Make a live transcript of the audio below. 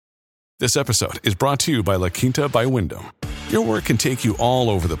This episode is brought to you by La Quinta by Wyndham. Your work can take you all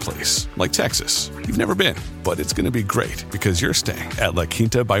over the place, like Texas. You've never been, but it's going to be great because you're staying at La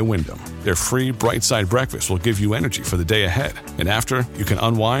Quinta by Wyndham. Their free Bright Side breakfast will give you energy for the day ahead. And after, you can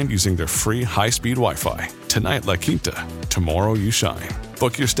unwind using their free high-speed Wi-Fi. Tonight, La Quinta. Tomorrow, you shine.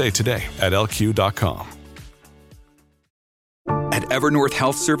 Book your stay today at lq.com. At Evernorth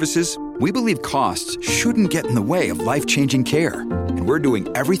Health Services, we believe costs shouldn't get in the way of life-changing care. And we're doing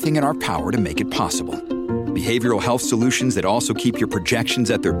everything in our power to make it possible. Behavioral health solutions that also keep your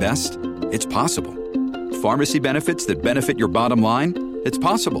projections at their best? It's possible. Pharmacy benefits that benefit your bottom line? It's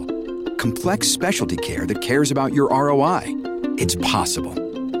possible. Complex specialty care that cares about your ROI? It's possible.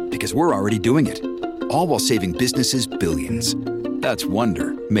 Because we're already doing it. All while saving businesses billions. That's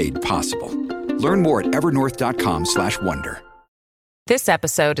Wonder made possible. Learn more at evernorth.com/wonder. This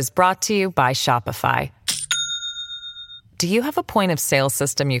episode is brought to you by Shopify. Do you have a point of sale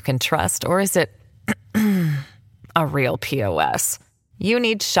system you can trust, or is it a real POS? You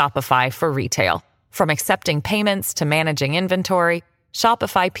need Shopify for retail. From accepting payments to managing inventory,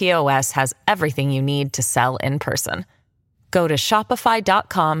 Shopify POS has everything you need to sell in person. Go to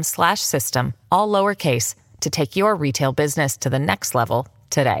shopify.com/system, all lowercase, to take your retail business to the next level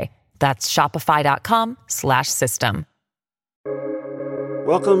today. That's shopify.com/system.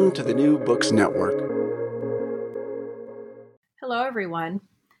 Welcome to the New Books Network. Hello, everyone,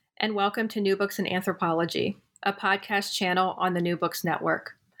 and welcome to New Books in Anthropology, a podcast channel on the New Books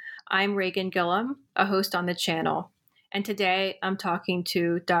Network. I'm Reagan Gillum, a host on the channel, and today I'm talking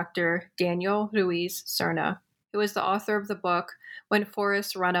to Dr. Daniel Ruiz-Serna, who is the author of the book When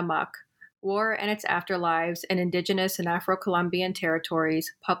Forests Run Amok, War and Its Afterlives in Indigenous and Afro-Colombian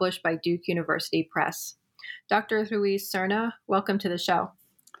Territories, published by Duke University Press. Dr. Ruiz-Serna, welcome to the show.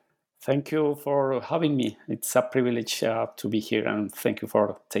 Thank you for having me. It's a privilege to be here, and thank you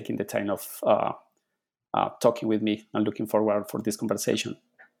for taking the time of talking with me. I'm looking forward for this conversation.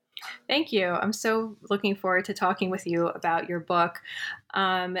 Thank you. I'm so looking forward to talking with you about your book.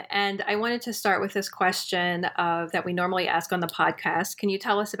 And I wanted to start with this question that we normally ask on the podcast. Can you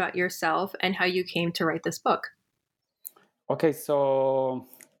tell us about yourself and how you came to write this book? Okay, so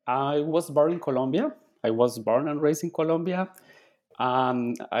I was born in Colombia. I was born and raised in Colombia.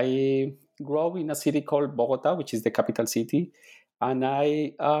 I grew up in a city called Bogota, which is the capital city. And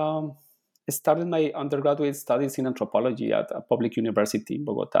I started my undergraduate studies in anthropology at a public university in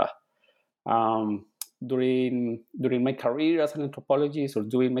Bogota. During my career as an anthropologist, or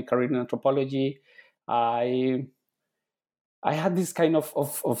doing my career in anthropology, I had this kind of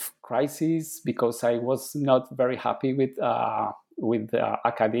crisis because I was not very happy with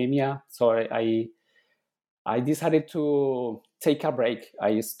academia. So I decided to take a break.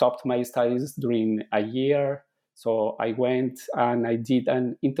 I stopped my studies during a year. So I went and I did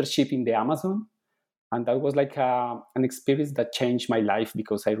an internship in the Amazon. And that was like an experience that changed my life,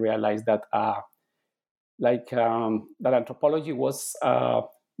 because I realized that that anthropology was a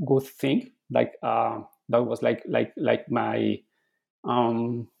good thing. That was like my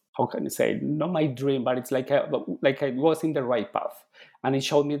how can I say, not my dream, but it's like I was in the right path. And it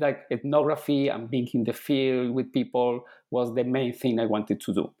showed me that ethnography and being in the field with people was the main thing I wanted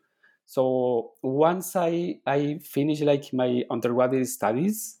to do. So once I finished like my undergraduate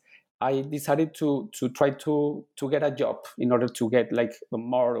studies, I decided to try to get a job in order to get like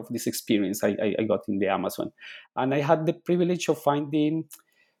more of this experience I got in the Amazon. And I had the privilege of finding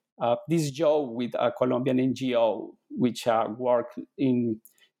this job with a Colombian NGO, which worked in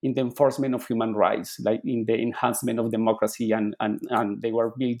the enforcement of human rights, like in the enhancement of democracy, and they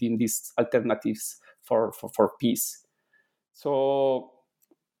were building these alternatives for peace. So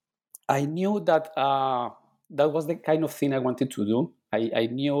I knew that that was the kind of thing I wanted to do. I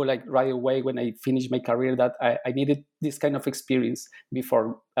knew like right away when I finished my career that I needed this kind of experience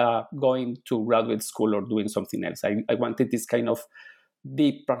before going to graduate school or doing something else. I wanted this kind of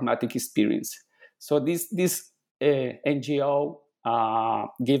deep pragmatic experience. So this NGO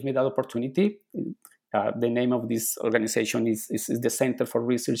gave me that opportunity. The name of this organization is the Center for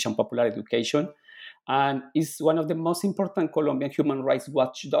Research and Popular Education, and it's one of the most important Colombian human rights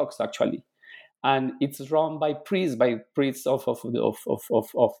watchdogs, actually. And it's run by priests of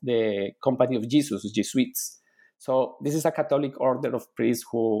the Company of Jesus, Jesuits. So this is a Catholic order of priests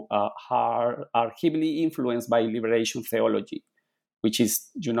who are heavily influenced by liberation theology, which is,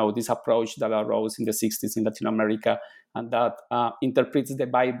 this approach that arose in the 60s in Latin America, and that interprets the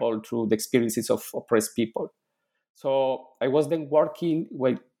Bible through the experiences of oppressed people. So I was then working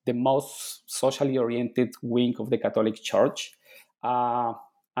with the most socially oriented wing of the Catholic Church.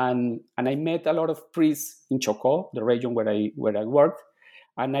 And I met a lot of priests in Chocó, the region where I worked.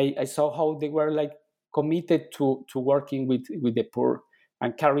 And I saw how they were like committed to working with the poor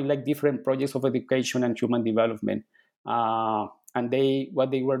and carry like different projects of education and human development. And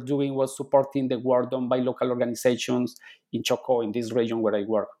what they were doing was supporting the work done by local organizations in Chocó, in this region where I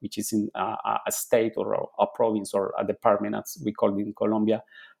work, which is in a state or a province or a department, as we call it in Colombia,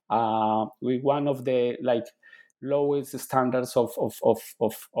 with one of the like lowest standards of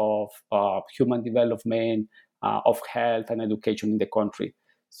human development, of health and education in the country.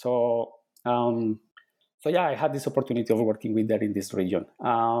 So so yeah, I had this opportunity of working with them in this region.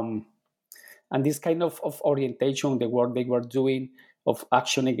 And this kind of orientation, the work they were doing of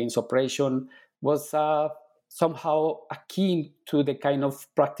action against oppression, was somehow akin to the kind of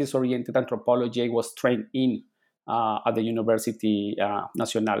practice-oriented anthropology I was trained in at the University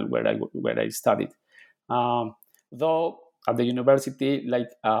Nacional where I studied. Though at the university, like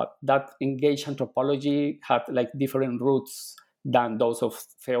that engaged anthropology had like different roots than those of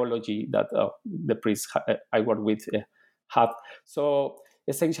theology that the priests I worked with had. So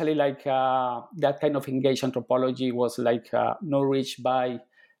essentially, like that kind of engaged anthropology was like nourished by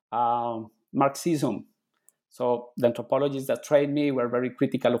Marxism. So the anthropologists that trained me were very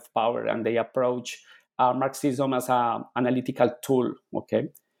critical of power, and they approach Marxism as an analytical tool. Okay,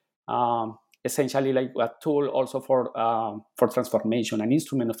 essentially like a tool also for transformation, an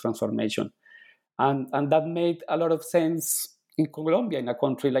instrument of transformation, and that made a lot of sense in Colombia, in a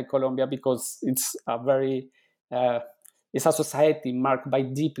country like Colombia, because it's it's a society marked by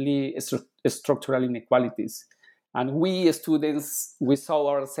deeply structural inequalities. And we students, we saw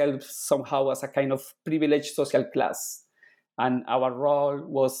ourselves somehow as a kind of privileged social class. And our role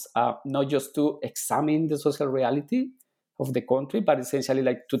was not just to examine the social reality of the country, but essentially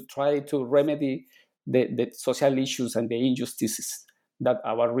like to try to remedy the social issues and the injustices that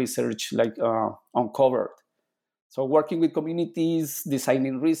our research like uncovered. So working with communities,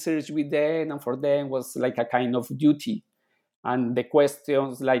 designing research with them and for them was like a kind of duty. And the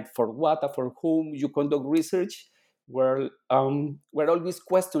questions like for what or for whom you conduct research were always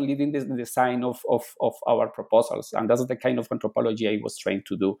questioned leading the design of our proposals. And that's the kind of anthropology I was trained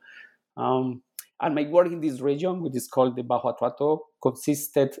to do. And my work in this region, which is called the Bajo Atuato,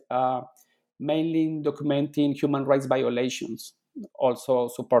 consisted mainly in documenting human rights violations, also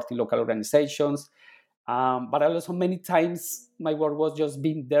supporting local organizations. But also many times my work was just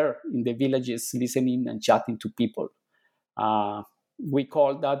being there in the villages, listening and chatting to people. We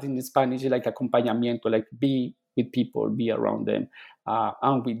call that in Spanish like acompañamiento, like be with people, be around them,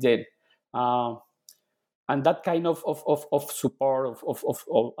 and with them. And that kind of support of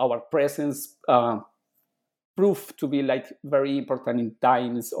our presence proved to be like very important in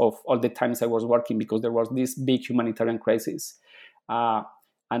times of all the times I was working, because there was this big humanitarian crisis.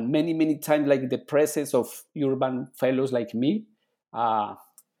 And many times, like the presence of urban fellows like me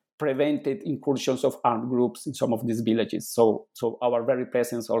prevented incursions of armed groups in some of these villages. So our very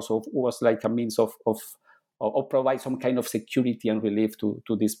presence also was like a means of provide some kind of security and relief to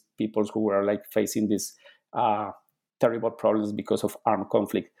these peoples who were like facing these terrible problems because of armed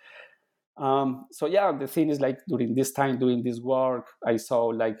conflict. So yeah, the thing is like during this time doing this work, I saw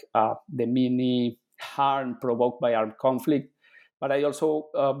like the many harm provoked by armed conflict, but I also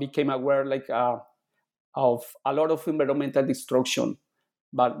became aware like of a lot of environmental destruction,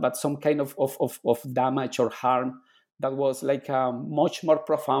 but some kind of damage or harm that was like much more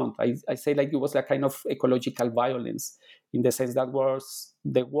profound. I say like it was a kind of ecological violence, in the sense that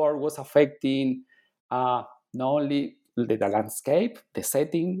the war was affecting not only the landscape, the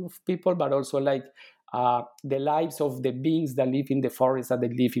setting of people, but also like the lives of the beings that live in the forests, that they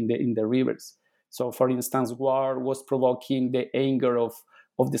live in the rivers. So, for instance, war was provoking the anger of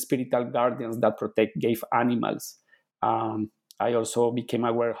the spiritual guardians that protect cave animals. I also became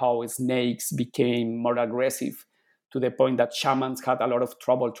aware how snakes became more aggressive, to the point that shamans had a lot of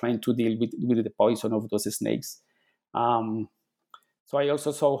trouble trying to deal with the poison of those snakes. So I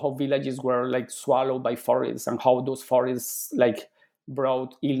also saw how villages were like swallowed by forests, and how those forests like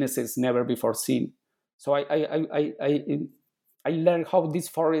brought illnesses never before seen. So I learned how these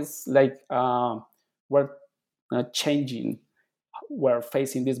forests like were changing, were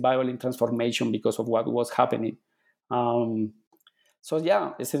facing this violent transformation because of what was happening. So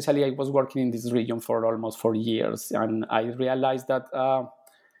yeah, essentially I was working in this region for almost 4 years, and I realized that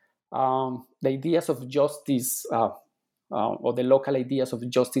the ideas of justice or the local ideas of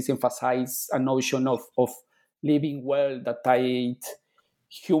justice emphasize a notion of living well that tied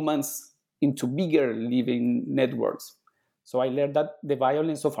humans into bigger living networks. So I learned that the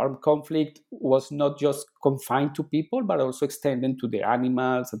violence of armed conflict was not just confined to people, but also extended to the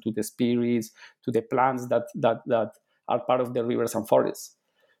animals and to the spirits, to the plants that are part of the rivers and forests.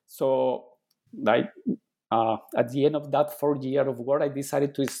 So, like at the end of that 4 year of work, I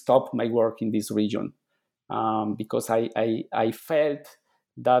decided to stop my work in this region because I felt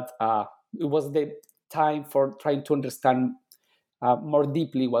that it was the time for trying to understand more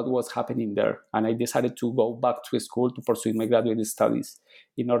deeply what was happening there. And I decided to go back to school to pursue my graduate studies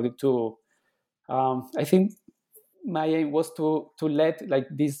in order to, I think my aim was to let like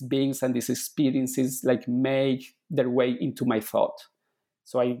these beings and these experiences like make their way into my thought.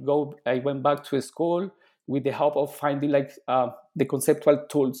 So I went back to school with the help of finding like the conceptual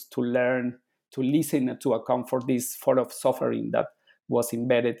tools to learn, to listen, and to account for this form of suffering that was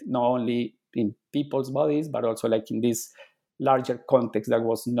embedded not only in people's bodies, but also like in this larger context that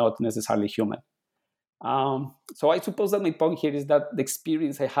was not necessarily human. So I suppose that my point here is that the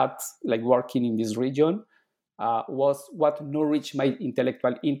experience I had like working in this region was what nourished my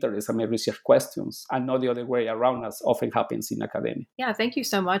intellectual interest and my research questions, and not the other way around, as often happens in academia. Yeah, thank you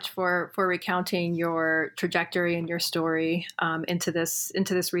so much for recounting your trajectory and your story into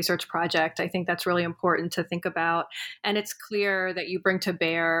this research project. I think that's really important to think about, and it's clear that you bring to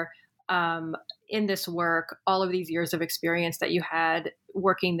bear in this work all of these years of experience that you had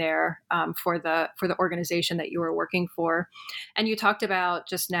working there for the organization that you were working for. And you talked about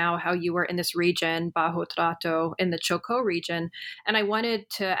just now how you were in this region, Bajo Trato, in the Chocó region. And I wanted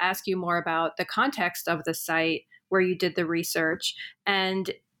to ask you more about the context of the site where you did the research.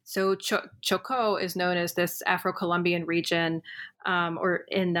 And so Chocó is known as this Afro-Colombian region, or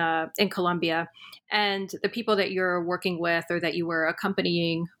in Colombia, and the people that you're working with or that you were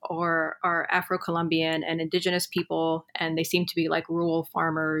accompanying are Afro-Colombian and Indigenous people, and they seem to be like rural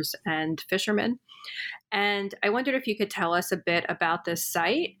farmers and fishermen. And I wondered if you could tell us a bit about this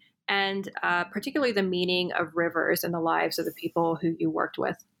site and particularly the meaning of rivers in the lives of the people who you worked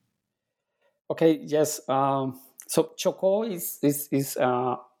with. Okay. Yes. So Chocó is this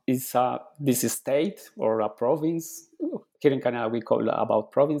state or a province. Here in Canada, we call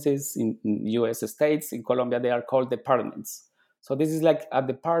about provinces. In U.S. states, in Colombia, they are called departments. So this is like a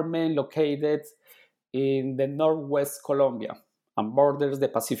department located in the northwest Colombia and borders the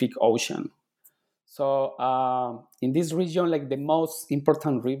Pacific Ocean. So in this region, like the most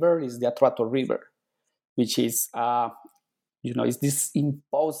important river is the Atrato River, which is it's this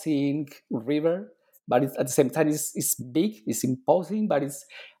imposing river, but at the same time it's big, it's imposing, but it's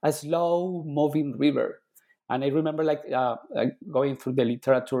a slow moving river. And I remember like going through the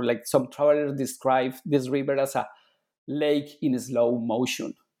literature, like some travelers describe this river as a lake in slow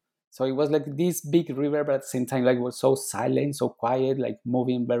motion. So it was like this big river, but at the same time, like it was so silent, so quiet, like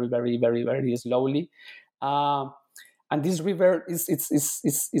moving very, very, very, very slowly. Um, and this river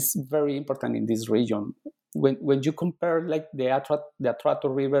is very important in this region. When you compare like the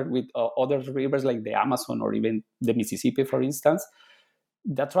Atrato River with other rivers like the Amazon or even the Mississippi, for instance,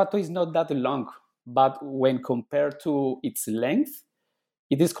 the Atrato is not that long, but when compared to its length,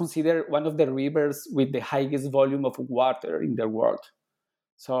 it is considered one of the rivers with the highest volume of water in the world.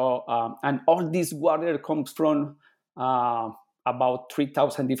 So, and all this water comes from about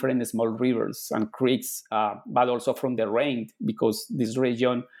 3,000 different small rivers and creeks, but also from the rain, because this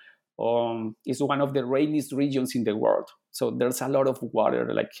region is one of the rainiest regions in the world. So there's a lot of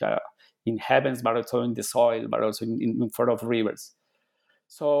water, like in heavens, but also in the soil, but also in front of rivers.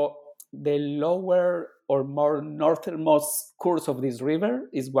 So the lower or more northernmost course of this river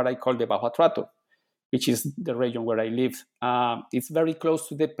is what I call the Bajo Atrato, which is the region where I live. It's very close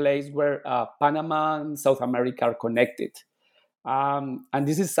to the place where Panama and South America are connected. And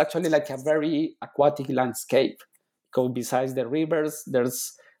this is actually like a very aquatic landscape, because besides the rivers,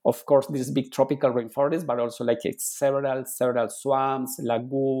 there's of course this big tropical rainforest, but also like it's several swamps,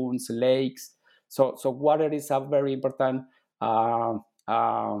 lagoons, lakes. So water is a very important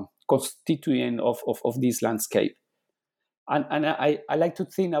constituent of this landscape. And I like to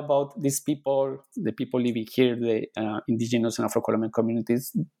think about these people, the people living here, the Indigenous and Afro-Colombian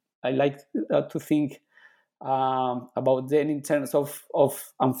communities. I like to think about them in terms of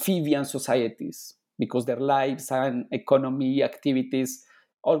amphibian societies, because their lives and economy activities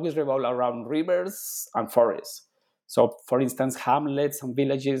always revolve around rivers and forests. So, for instance, hamlets and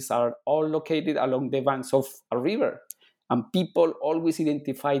villages are all located along the banks of a river, and people always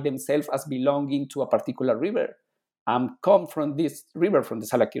identify themselves as belonging to a particular river and come from this river, from the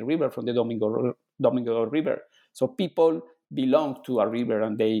Salaki River, from the Domingo River. So people belong to a river,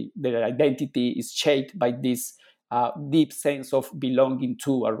 and their identity is shaped by this deep sense of belonging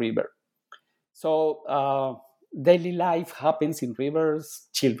to a river. So daily life happens in rivers.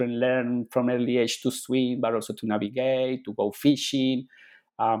 Children learn from early age to swim, but also to navigate, to go fishing.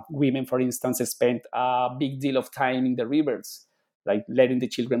 Women, for instance, spend a big deal of time in the rivers. like letting the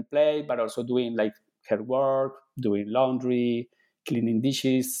children play, but also doing like her work, doing laundry, cleaning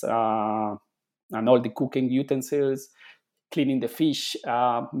dishes, and all the cooking utensils, cleaning the fish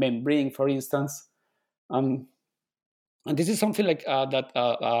men bring, for instance. Um, and this is something like that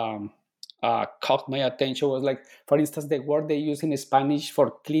caught my attention. Was like, for instance, the word they use in Spanish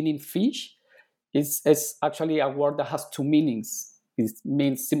for cleaning fish is actually a word that has two meanings. It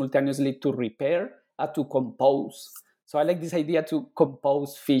means simultaneously to repair and to compose. So I like this idea to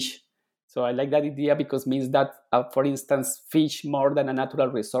compose fish. So I like that idea because it means that, for instance, fish more than a natural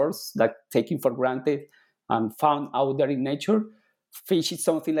resource that taken for granted and found out there in nature. Fish is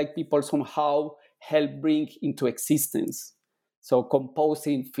something like people somehow help bring into existence. So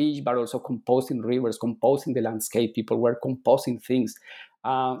composing fish, but also composing rivers, composing the landscape. People were composing things.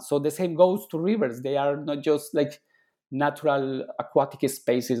 So the same goes to rivers. They are not just like natural aquatic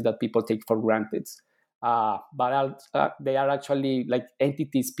spaces that people take for granted, but they are actually like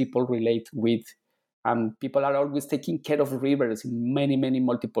entities people relate with. And people are always taking care of rivers in many, many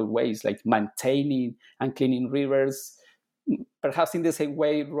multiple ways, like maintaining and cleaning rivers, perhaps in the same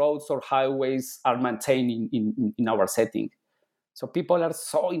way roads or highways are maintained in our setting. So people are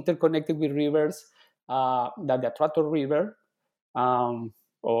so interconnected with rivers that the Atrato River,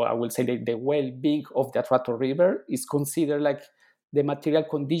 or I will say the well-being of the Atrato River, is considered like the material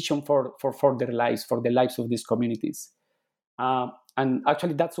condition for their lives, for the lives of these communities. And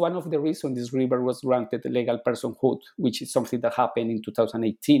actually, that's one of the reasons this river was granted legal personhood, which is something that happened in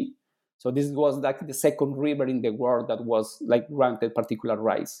 2018. So this was like the second river in the world that was like granted particular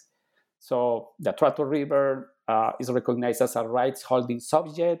rights. So the Atrato River is recognized as a rights-holding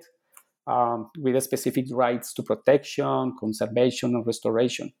subject with specific rights to protection, conservation, and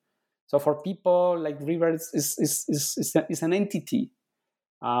restoration. So for people, like rivers is an entity.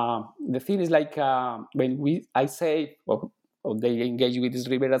 The thing is like when I say, or they engage with this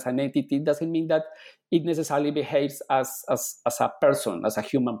river as an entity, it doesn't mean that it necessarily behaves as a person, as a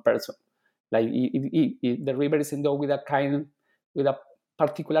human person. Like the river is endowed with a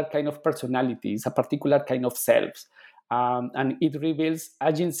particular kind of personality. It's a particular kind of self. And it reveals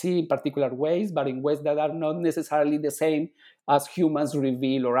agency in particular ways, but in ways that are not necessarily the same as humans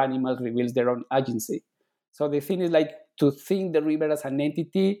reveal or animals reveal their own agency. So the thing is like to think the river as an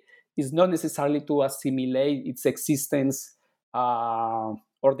entity is not necessarily to assimilate its existence or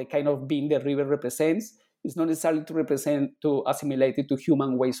the kind of being the river represents. It's not necessarily to assimilate it to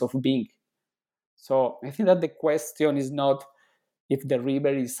human ways of being. So I think that the question is not if the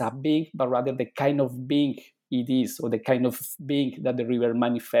river is a being, but rather the kind of being it is, or the kind of being that the river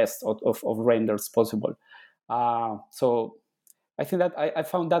manifests of renders possible. So I think that I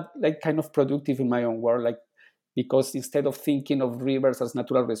found that like kind of productive in my own work, like because instead of thinking of rivers as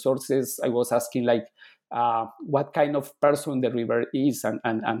natural resources, I was asking like what kind of person the river is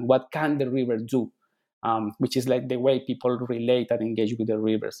and what can the river do, which is like the way people relate and engage with the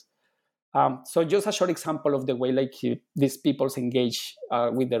rivers. So just a short example of the way like these peoples engage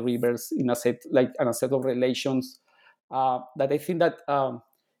with the rivers in a set of relations that I think that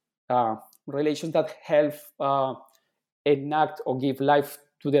relations that help enact or give life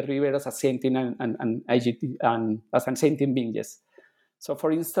to the river as a sentient and as a sentient being. Yes. So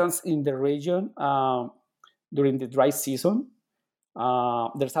for instance, in the region during the dry season,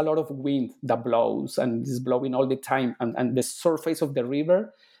 there's a lot of wind that blows and is blowing all the time, and the surface of the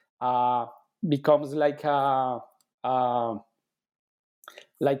river becomes like a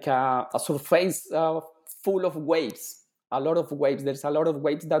surface full of waves, a lot of waves. There's a lot of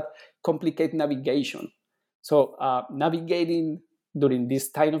waves that complicate navigation. So navigating during this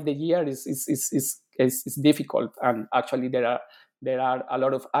time of the year is difficult, and actually there are a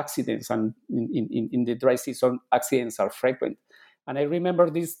lot of accidents, and in the dry season accidents are frequent. And I remember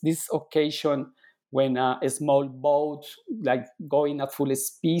this occasion when a small boat, like going at full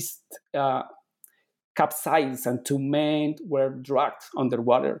speed, capsized and two men were dragged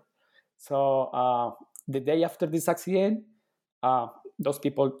underwater. So the day after this accident, those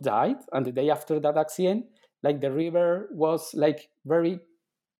people died, and the day after that accident, like the river was like very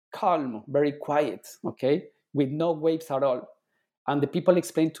calm, very quiet, okay, with no waves at all. And the people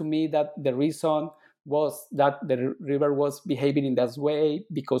explained to me that the reason was that the river was behaving in that way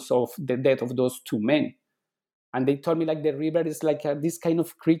because of the death of those two men. And they told me like the river is like this kind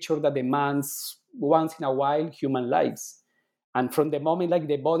of creature that demands once in a while human lives. And from the moment like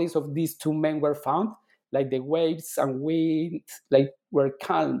the bodies of these two men were found, like the waves and wind like were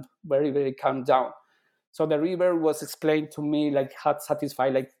calm, very, very calm down. So the river was explained to me like had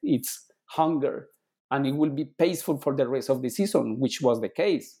satisfied like its hunger, and it will be peaceful for the rest of the season, which was the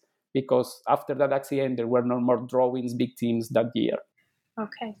case. because after that accident, there were no more drawings victims that year.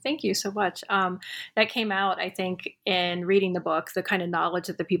 Okay, thank you so much. That came out, I think, in reading the book, the kind of knowledge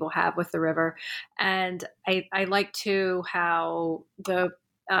that the people have with the river. And I like, too, how the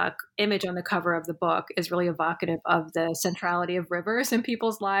image on the cover of the book is really evocative of the centrality of rivers in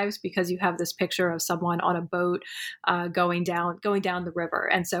people's lives, because you have this picture of someone on a boat going down the river.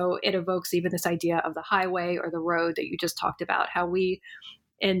 And so it evokes even this idea of the highway or the road that you just talked about, how we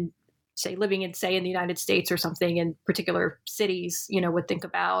in living in the United States or something, in particular cities, would think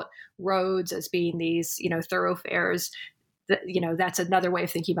about roads as being these, thoroughfares. That's another way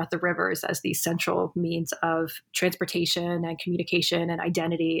of thinking about the rivers as these central means of transportation and communication and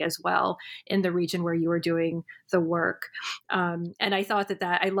identity as well in the region where you were doing the work. And I thought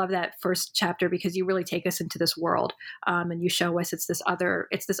that I love that first chapter, because you really take us into this world, and you show us it's this other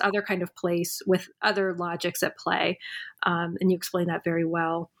kind of place with other logics at play. And you explain that very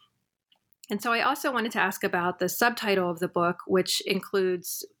well. And so I also wanted to ask about the subtitle of the book, which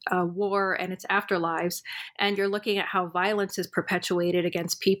includes war and its afterlives. And you're looking at how violence is perpetuated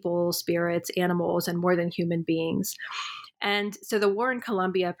against people, spirits, animals, and more than human beings. And so the war in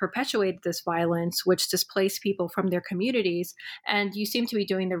Colombia perpetuated this violence, which displaced people from their communities. And you seem to be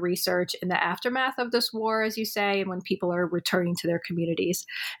doing the research in the aftermath of this war, as you say, and when people are returning to their communities.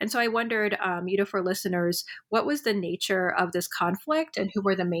 And so I wondered, for listeners, what was the nature of this conflict, and who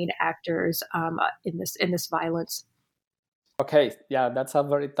were the main actors in this violence? Okay, yeah, that's a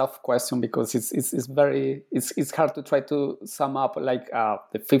very tough question, because it's hard to try to sum up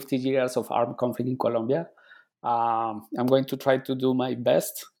the 50 years of armed conflict in Colombia. I'm going to try to do my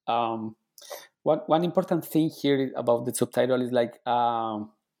best. One important thing here about the subtitle is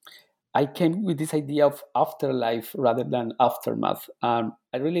I came with this idea of afterlife rather than aftermath. I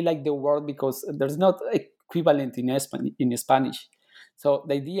really like the word because there's not equivalent in Spanish. So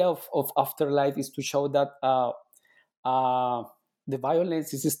the idea of afterlife is to show that the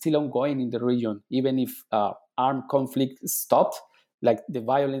violence is still ongoing in the region, even if armed conflict stopped. The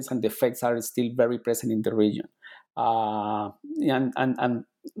violence and the effects are still very present in the region. And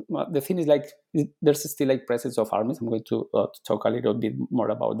the thing is there's still presence of armies. I'm going to talk a little bit more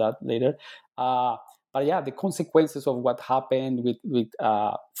about that later. But yeah, the consequences of what happened with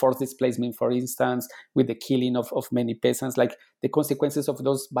forced displacement, for instance, with the killing of many peasants, the consequences of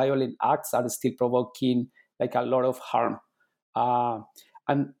those violent acts are still provoking a lot of harm.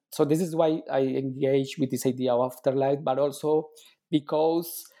 And so this is why I engage with this idea of afterlife, but also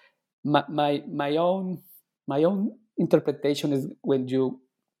because my own interpretation is, when you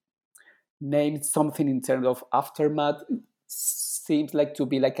name something in terms of aftermath, seems to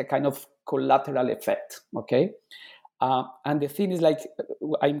be a kind of collateral effect. Okay, and the thing is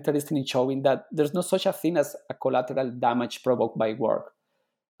I'm interested in showing that there's no such a thing as a collateral damage provoked by war.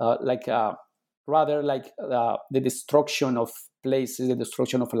 Rather, the destruction of places, the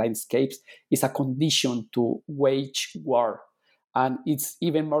destruction of landscapes is a condition to wage war. And it's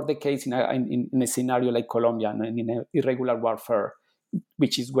even more the case in a scenario like Colombia, and in irregular warfare,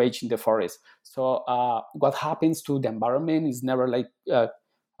 which is waged in the forest. So what happens to the environment is never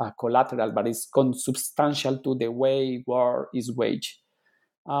collateral, but it's consubstantial to the way war is waged.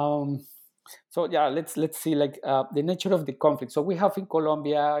 So yeah, let's see the nature of the conflict. So we have in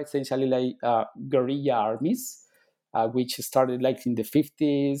Colombia essentially guerrilla armies, which started in the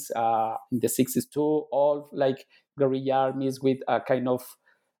 50s, in the 60s too, all guerrilla armies with a kind of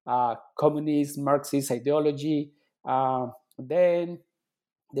communist Marxist ideology. Then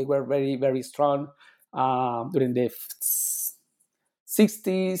they were very, very strong during the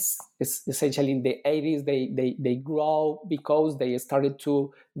 60s. Essentially in the 80s, they grow because they started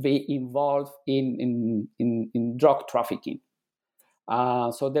to be involved in drug trafficking.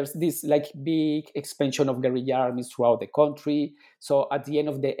 So there's this big expansion of guerrilla armies throughout the country. So at the end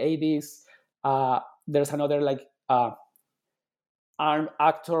of the 80s, there's another armed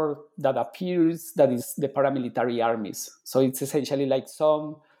actor that appears, that is the paramilitary armies. So it's essentially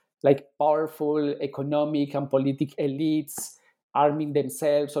some powerful economic and political elites arming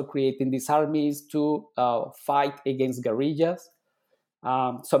themselves or creating these armies to fight against guerrillas.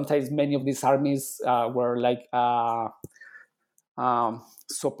 Sometimes many of these armies were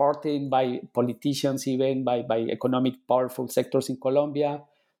supported by politicians, even by economic powerful sectors in Colombia.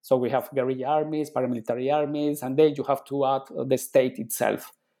 So we have guerrilla armies, paramilitary armies, and then you have to add the state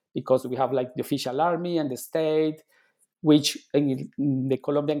itself, because we have the official army and the state, which in the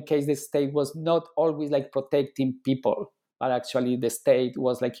Colombian case, the state was not always protecting people, but actually the state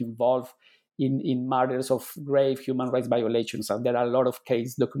was involved in matters of grave human rights violations. And there are a lot of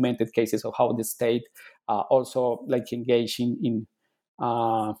documented cases of how the state also engaged in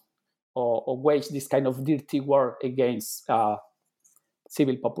or wage this kind of dirty war against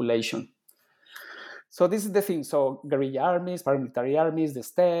civil population. So this is the thing. So guerrilla armies, paramilitary armies, the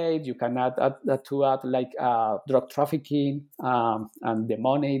state. You can add like drug trafficking and the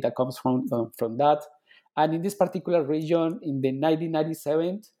money that comes from that. And in this particular region, in the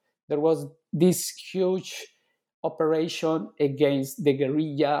 1997, there was this huge operation against the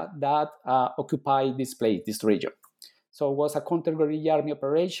guerrilla that occupied this place, this region. So it was a counter-guerrilla army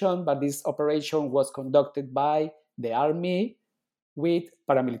operation, but this operation was conducted by the army with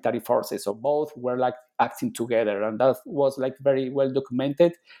paramilitary forces. So both were like acting together, and that was like very well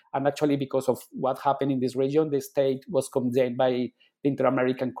documented. And actually, because of what happened in this region, the state was condemned by the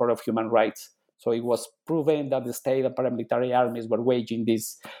Inter-American Court of Human Rights. So it was proven that the state and paramilitary armies were waging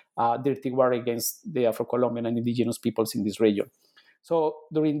this dirty war against the Afro-Colombian and Indigenous peoples in this region. So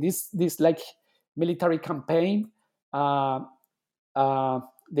during this like military campaign, the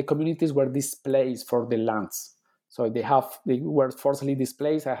communities were displaced for the lands. So they were forcibly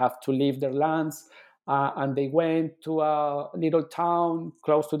displaced. I have to leave their lands. And they went to a little town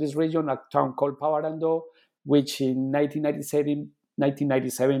close to this region, a town called Pavarando, which in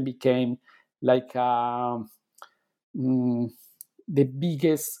 1997 became like the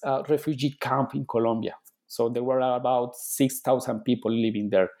biggest refugee camp in Colombia. So there were about 6,000 people living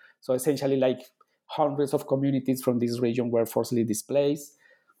there. So essentially, like hundreds of communities from this region were forcibly displaced.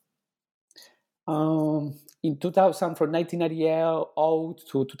 In 2000, from 1998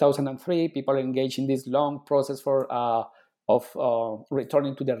 to 2003, people engaged in this long process of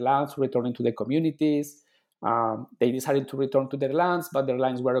returning to their lands, returning to their communities. They decided to return to their lands, but their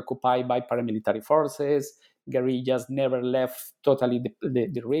lands were occupied by paramilitary forces. Guerrillas never left totally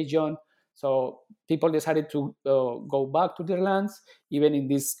the region. So people decided to go back to their lands, even in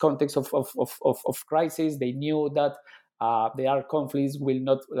this context of crisis. They knew that the armed conflicts will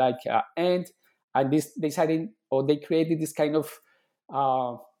not end. And they created this kind of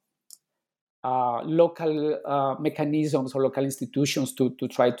local mechanisms or local institutions to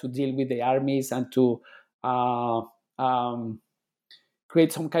try to deal with the armies and to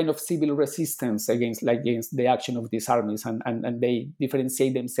create some kind of civil resistance against the action of these armies. And they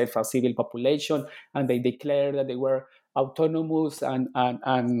differentiate themselves as civil population, and they declare that they were autonomous and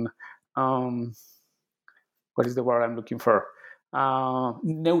what is the word I'm looking for?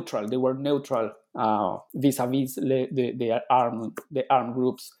 Neutral. They were neutral vis-a-vis the armed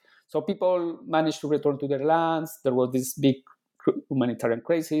groups. So people managed to return to their lands. There was this big humanitarian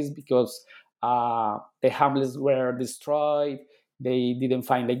crisis because the hamlets were destroyed. They didn't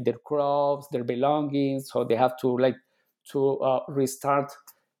find their crops, their belongings, so they have to restart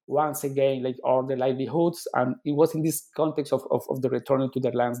once again all their livelihoods. And it was in this context of the returning to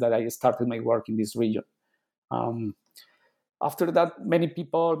their lands that I started my work in this region. After that, many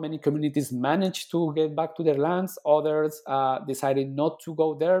communities managed to get back to their lands. Others decided not to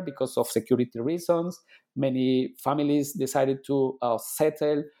go there because of security reasons. Many families decided to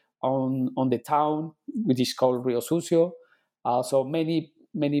settle on the town, which is called Rio Sucio. So many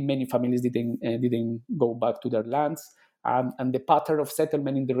families didn't go back to their lands, and the pattern of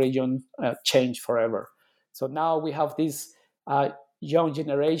settlement in the region changed forever. So now we have this young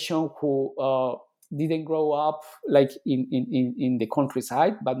generation who didn't grow up in the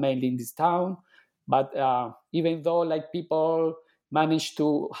countryside, but mainly in this town. But even though people managed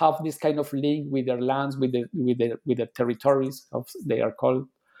to have this kind of link with their lands, with the territories, they are called.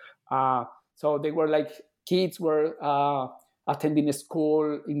 So they were kids were attending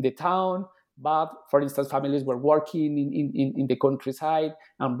school in the town, but for instance, families were working in the countryside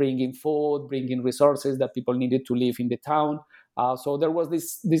and bringing food, bringing resources that people needed to live in the town. So there was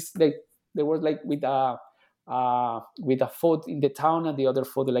there was with a food in the town and the other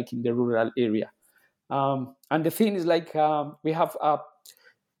food in the rural area. And the thing is we have a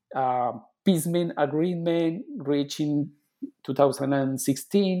peacekeeping agreement reached in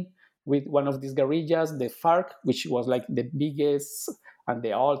 2016 with one of these guerrillas, the FARC, which was the biggest and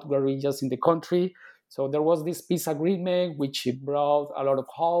the old guerrillas in the country. So there was this peace agreement which brought a lot of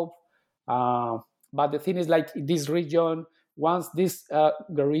hope. But the thing is in this region, once this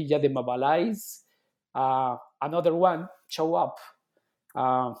guerrilla demobilized, another one show up.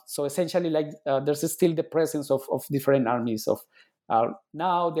 So essentially, there's still the presence of different armies.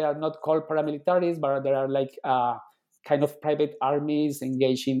 Now they are not called paramilitaries, but there are kind of private armies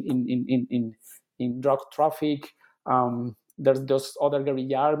engaged in drug traffic. There's those other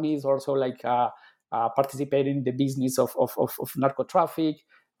guerrilla armies also participating in the business of narco traffic.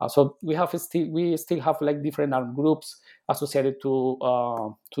 So we still have different armed groups associated to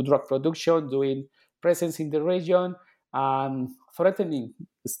drug production, doing presence in the region. and threatening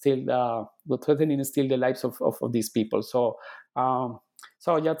still the lives of these people. So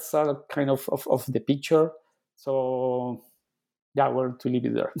that's kind of the picture. So yeah, we're to leave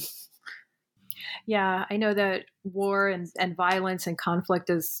it there. Yeah, I know that war and violence and conflict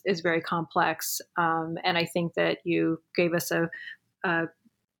is very complex, and I think that you gave us a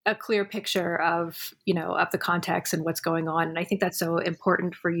a clear picture of of the context and what's going on, and I think that's so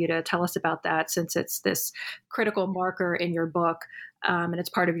important for you to tell us about that, since it's this critical marker in your book, and it's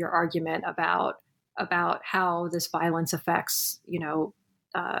part of your argument about how this violence affects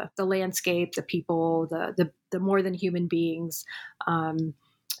the landscape, the people, the more than human beings.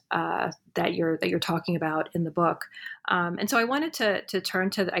 That you're talking about in the book, and so I wanted to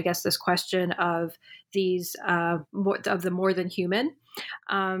turn to, I guess, this question of these of the more than human,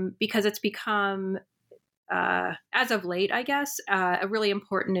 because it's become, as of late, I guess, a really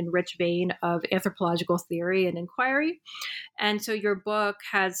important and rich vein of anthropological theory and inquiry. And so your book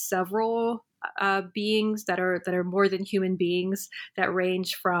has several beings that are more than human beings, that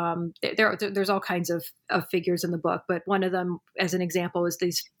range from there's all kinds of figures in the book, but one of them, as an example, is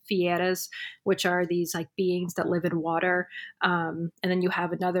these fieras, which are these like beings that live in water, and then you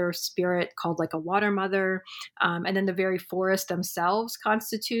have another spirit called like a water mother, and then the very forests themselves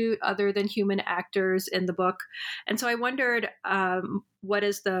constitute other than human actors in the book. And so I wondered, what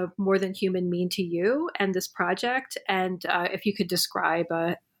does the more than human mean to you and this project, and if you could describe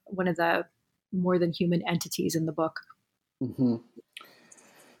one of the more than human entities in the book. Mm-hmm.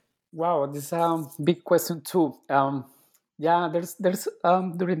 Wow, this is a big question too. Yeah, there's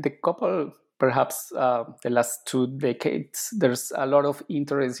during the couple, perhaps the last 2 decades, there's a lot of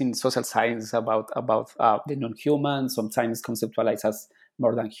interest in social science about the non-human, sometimes conceptualized as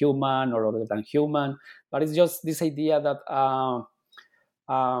more than human or other than human. But it's just this idea that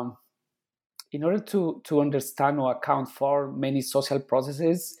in order to understand or account for many social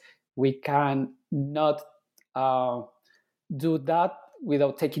processes, we can not do that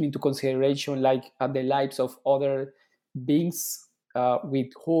without taking into consideration like the lives of other beings with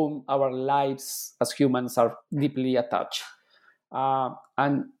whom our lives as humans are deeply attached.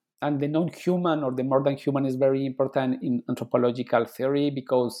 And the non-human or the more than human is very important in anthropological theory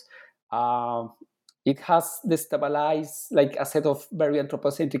because it has destabilized like a set of very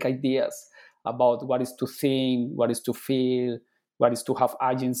anthropocentric ideas about what is to think, what is to feel, what is to have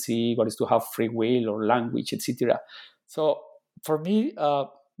agency, what is to have free will or language, etc. So for me,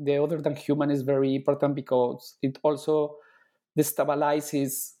 the other than human is very important because it also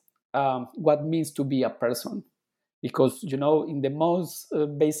destabilizes what it means to be a person. Because, in the most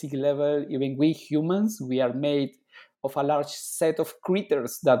basic level, even we humans, we are made of a large set of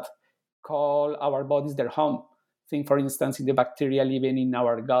critters that call our bodies their home. Think, for instance, in the bacteria living in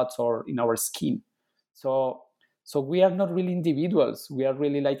our guts or in our skin. So we are not really individuals. We are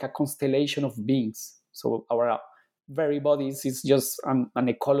really like a constellation of beings. So our very bodies is just an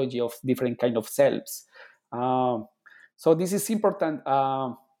ecology of different kind of selves. So this is important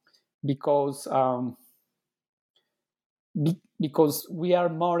because we are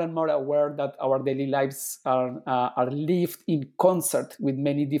more and more aware that our daily lives are lived in concert with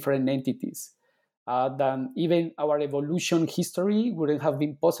many different entities. Than even our evolution history wouldn't have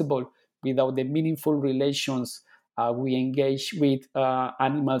been possible without the meaningful relations we engage with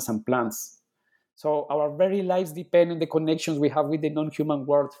animals and plants. So our very lives depend on the connections we have with the non-human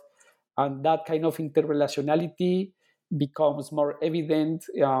world. And that kind of interrelationality becomes more evident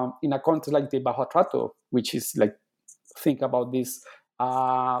in a context like the Bajo Trato, which is like, think about this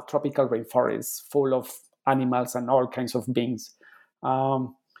tropical rainforest full of animals and all kinds of beings.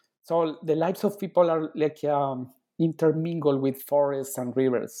 So the lives of people are like intermingled with forests and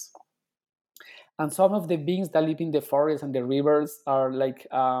rivers. And some of the beings that live in the forests and the rivers are like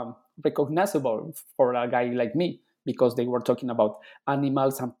recognizable for a guy like me because they were talking about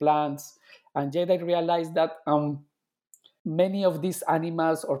animals and plants. And yet I realized that many of these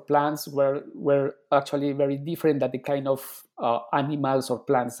animals or plants were actually very different than the kind of animals or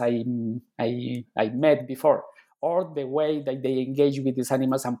plants I met before. Or the way that they engage with these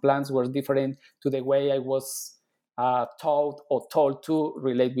animals and plants was different to the way I was taught or told to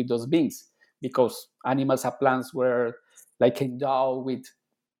relate with those beings. Because animals and plants were like endowed with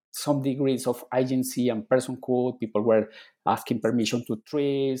some degrees of agency and personhood. People were asking permission to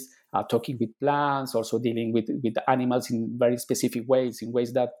trees, talking with plants, also dealing with animals in very specific ways, in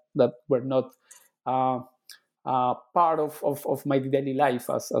ways that were not part of my daily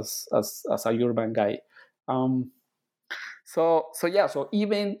life as a urban guy. So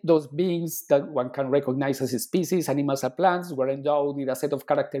even those beings that one can recognize as species, animals and plants, were endowed with a set of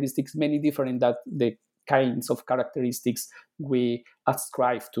characteristics many different than the kinds of characteristics we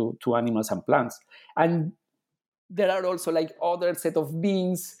ascribe to animals and plants. And there are also like other set of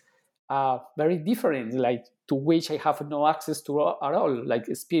beings, very different, like to which I have no access to at all, like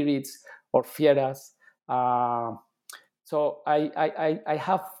spirits or fieras. So I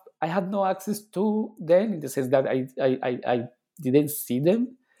had no access to them in the sense that I didn't see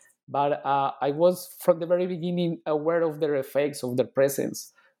them, but I was from the very beginning aware of their effects, of their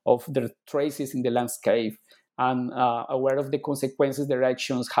presence, of their traces in the landscape, and aware of the consequences their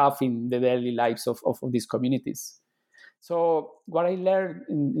actions have in the daily lives of these communities. So what I learned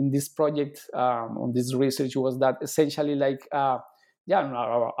in this project, on this research, was that essentially, like, our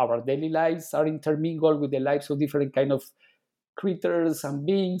daily lives are intermingled with the lives of different kind of creatures and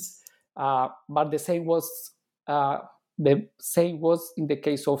beings, but the same was in the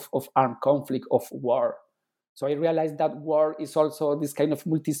case of armed conflict, of war. So I realized that war is also this kind of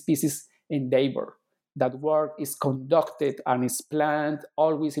multi-species endeavor. That war is conducted and is planned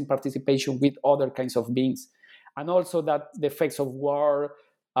always in participation with other kinds of beings, and also that the effects of war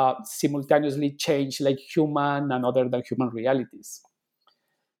simultaneously change like human and other than human realities.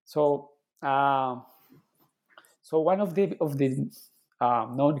 So, one of the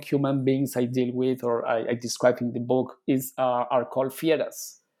non-human beings I deal with, or I describe in the book, are called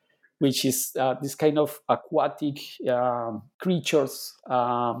fieras, which is this kind of aquatic creatures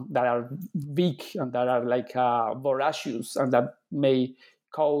that are big and that are like voracious and that may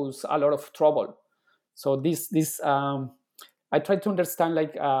cause a lot of trouble. So I try to understand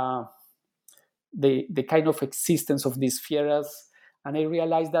like the kind of existence of these fieras, and I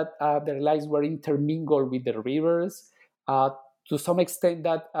realized that their lives were intermingled with the rivers to some extent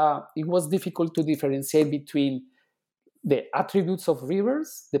that it was difficult to differentiate between the attributes of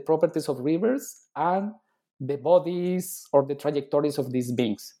rivers, the properties of rivers, and the bodies or the trajectories of these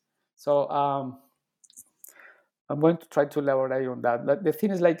beings. So I'm going to try to elaborate on that. The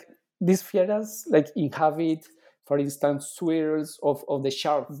thing is, like, these fieras like inhabit, for instance, swirls of the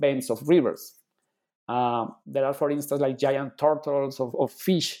sharp bends of rivers. There are, for instance, like giant turtles of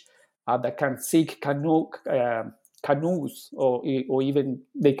fish that can sink canoes, or even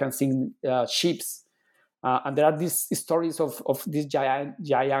they can sink ships. And there are these stories of these giant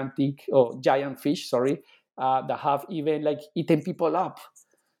fish, that have even like eaten people up.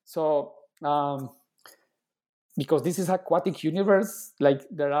 So because this is aquatic universe, like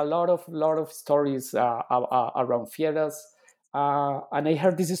there are a lot of stories around fieras. And I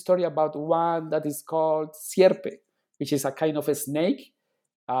heard this story about one that is called sierpe, which is a kind of a snake,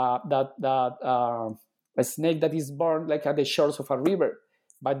 a snake that is born like at the shores of a river.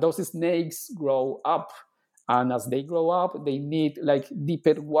 But those snakes grow up, and as they grow up, they need like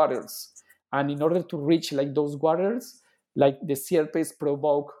deeper waters. And in order to reach like those waters, like the sierpes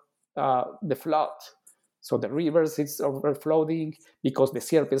provoke the flood. So the rivers is overflowing because the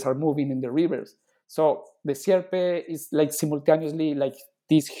sierpes are moving in the rivers. So the sierpe is like simultaneously like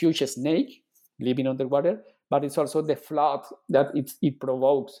this huge snake living underwater, but it's also the flood that it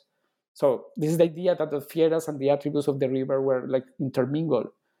provokes. So this is the idea that the fieras and the attributes of the river were like intermingled.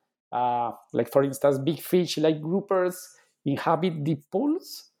 Like, for instance, big fish like groupers inhabit deep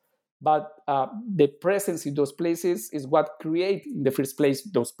pools, but the presence in those places is what create in the first place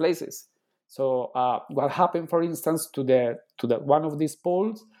those places. So what happened, for instance, to the one of these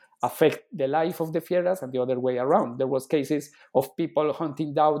pools affect the life of the fieras, and the other way around. There was cases of people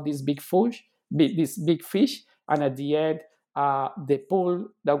hunting down this big fish, and at the end, the pool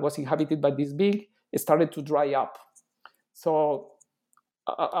that was inhabited by this big started to dry up. So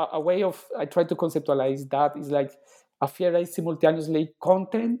a way of I try to conceptualize that is like a fiera is simultaneously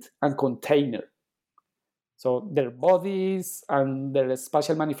content and container. So their bodies and their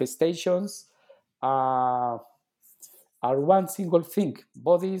spatial manifestations are one single thing.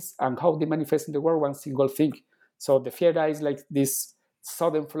 Bodies and how they manifest in the world, one single thing. So the fiera is like this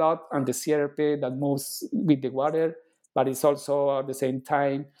sudden flood, and the sierpe that moves with the water, but it's also at the same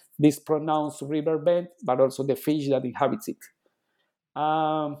time this pronounced river bend, but also the fish that inhabits it.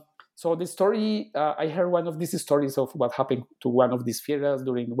 So the story, I heard one of these stories of what happened to one of these fieras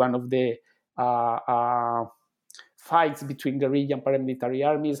during one of the fights between guerrilla and paramilitary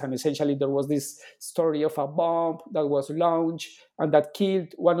armies, and essentially there was this story of a bomb that was launched and that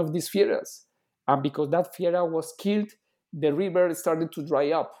killed one of these fieras. And because that fiera was killed, the river started to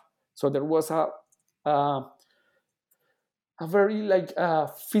dry up. So there was a very like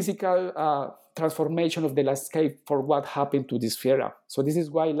physical transformation of the landscape for what happened to this fiera. So this is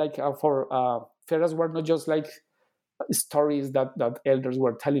why like for fieras were not just like stories that elders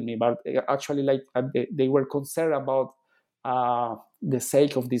were telling me, but actually like they were concerned about the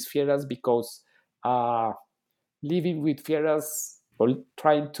sake of these fieras, because living with fieras or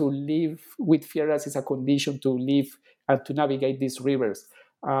trying to live with fieras is a condition to live and to navigate these rivers.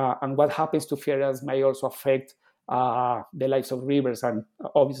 And what happens to fieras may also affect the lives of rivers and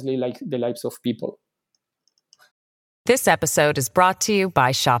obviously like the lives of people. This episode is brought to you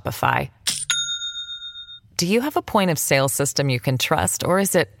by Shopify. Do you have a point of sale system you can trust, or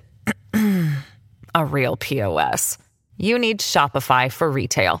is it a real POS? You need Shopify for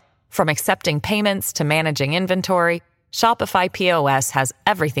retail. From accepting payments to managing inventory, Shopify POS has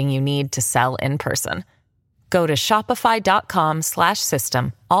everything you need to sell in person. Go to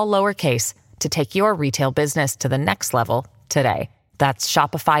shopify.com/system, all lowercase, to take your retail business to the next level today. That's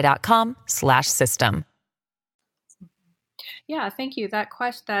shopify.com/system. Yeah, thank you. That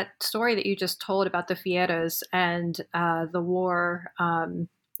story that you just told about the Fieras and the war,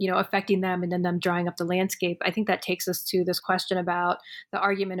 affecting them and then them drying up the landscape, I think that takes us to this question about the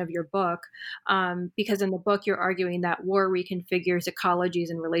argument of your book. Because in the book, you're arguing that war reconfigures ecologies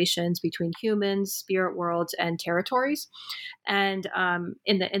and relations between humans, spirit worlds, and territories. And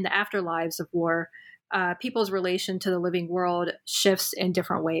in the afterlives of war, people's relation to the living world shifts in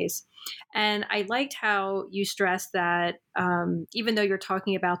different ways. And I liked how you stressed that even though you're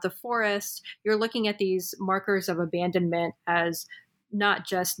talking about the forest, you're looking at these markers of abandonment as not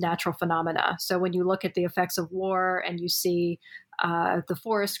just natural phenomena. So when you look at the effects of war and you see the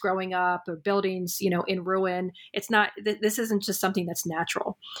forest growing up or buildings, in ruin, it's not. This isn't just something that's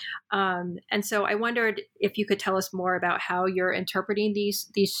natural. And so I wondered if you could tell us more about how you're interpreting these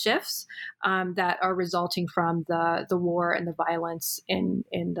shifts that are resulting from the war and the violence in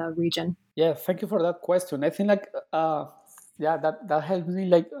the region. Yeah, thank you for that question. I think that helps me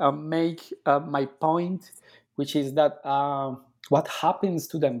make my point, which is that what happens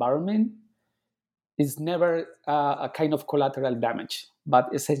to the environment is never a kind of collateral damage, but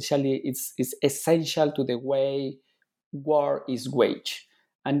essentially it's essential to the way war is waged.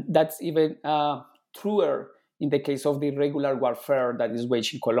 And that's even truer in the case of the regular warfare that is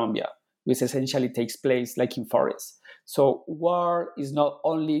waged in Colombia, which essentially takes place like in forests. So war is not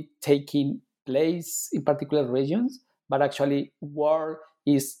only taking place in particular regions, but actually war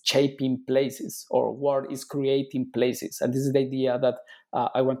is shaping places, or war is creating places. And this is the idea that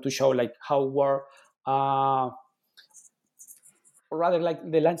I want to show, like how war, or rather, like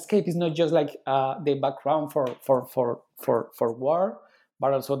the landscape is not just like the background for war,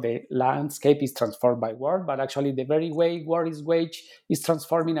 but also the landscape is transformed by war. But actually, the very way war is waged is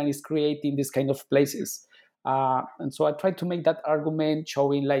transforming and is creating this kind of places. And so I try to make that argument,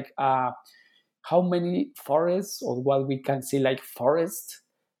 showing like how many forests, or what we can see like forests,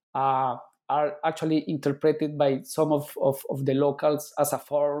 are actually interpreted by some of the locals as a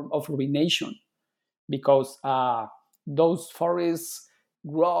form of ruination, because those forests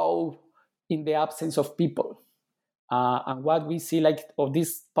grow in the absence of people. And what we see like of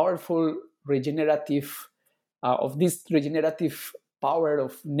this powerful regenerative, of this regenerative power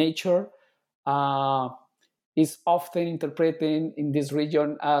of nature is often interpreted in this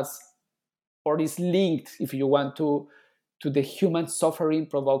region as, or is linked, if you want to the human suffering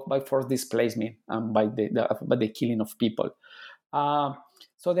provoked by forced displacement and by the killing of people.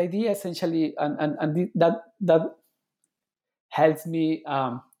 So the idea essentially, that helps me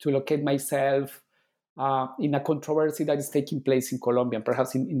to locate myself in a controversy that is taking place in Colombia, and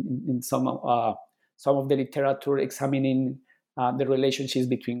perhaps in some of the literature examining the relationships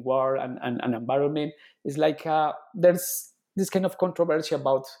between war and environment. Is like there's this kind of controversy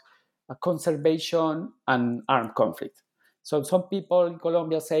about conservation and armed conflict. So some people in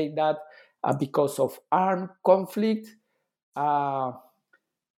Colombia say that because of armed conflict,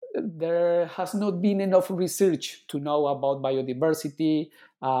 there has not been enough research to know about biodiversity,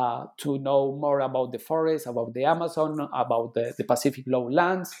 to know more about the forest, about the Amazon, about the Pacific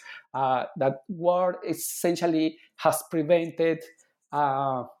lowlands, that war essentially has prevented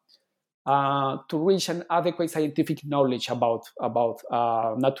to reach an adequate scientific knowledge about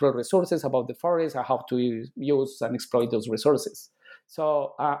natural resources, about the forest, and how to use and exploit those resources.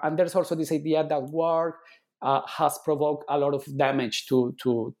 So, and there's also this idea that war has provoked a lot of damage to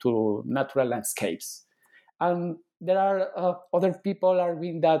natural landscapes. And there are other people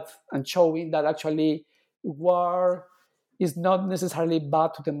arguing that and showing that actually war is not necessarily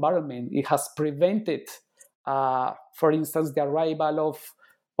bad to the environment. It has prevented, for instance, the arrival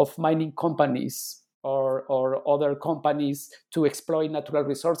of mining companies or other companies to exploit natural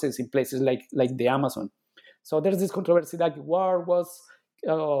resources in places like the Amazon. So there's this controversy that war was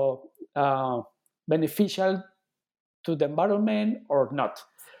beneficial to the environment or not.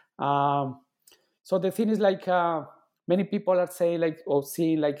 So the thing is like many people are saying like, or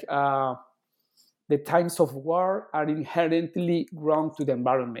seeing like the times of war are inherently wrong to the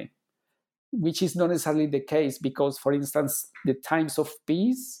environment, which is not necessarily the case because, for instance, the times of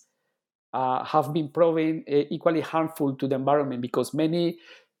peace have been proven equally harmful to the environment because many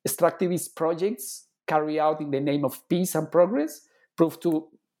extractivist projects carried out in the name of peace and progress prove to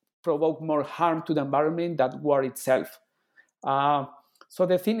provoke more harm to the environment than war itself. So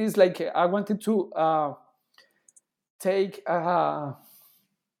the thing is, like, I wanted to take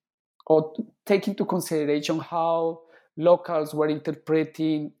into consideration how locals were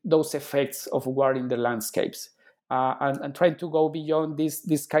interpreting those effects of war in the landscapes, and trying to go beyond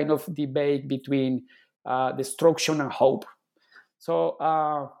this kind of debate between destruction and hope. So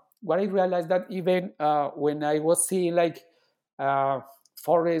what I realized that even when I was seeing like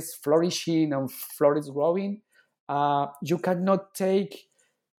forests flourishing and forests growing, you cannot take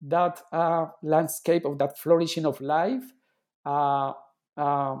that landscape of that flourishing of life.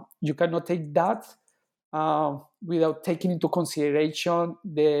 You cannot take that without taking into consideration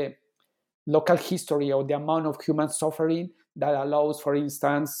the local history or the amount of human suffering that allows, for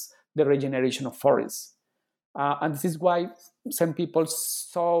instance, the regeneration of forests. And this is why some people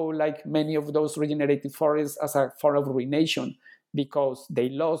saw like many of those regenerated forests as a form of ruination, because they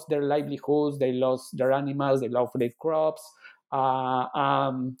lost their livelihoods, they lost their animals, they lost their crops.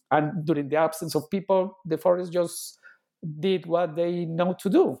 And during the absence of people, the forest just did what they know to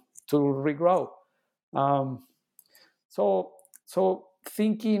do, to regrow. So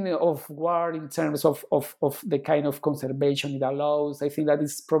thinking of war in terms of the kind of conservation it allows, I think that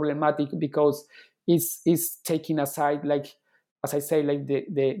is problematic because it's taking aside, like, as I say, like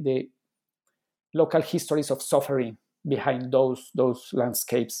the local histories of suffering behind those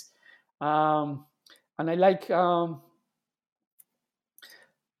landscapes. And I like to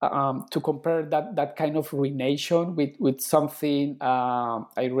compare that kind of ruination with something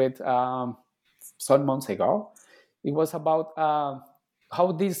I read some months ago. It was about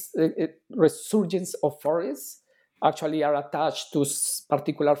how this resurgence of forests actually are attached to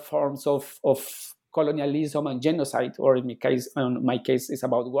particular forms of colonialism and genocide, or in my case, it's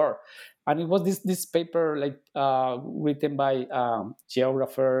about war. And it was this paper like written by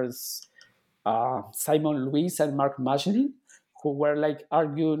geographers Simon Lewis and Mark Mashley, who were like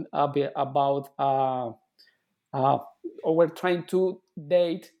arguing a bit about or were trying to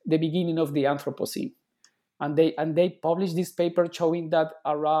date the beginning of the Anthropocene. And they published this paper showing that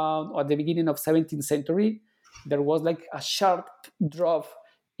around at the beginning of 17th century, there was like a sharp drop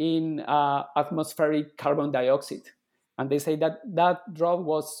in atmospheric carbon dioxide. And they say that drop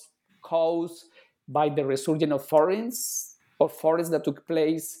was caused by the resurgence of forests that took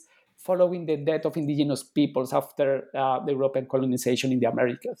place following the death of indigenous peoples after the European colonization in the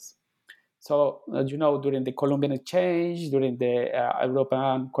Americas. So, as you know, during the Colombian exchange, during the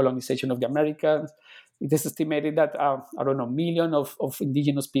European colonization of the Americas, it is estimated that, million of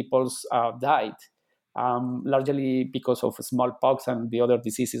indigenous peoples died, largely because of smallpox and the other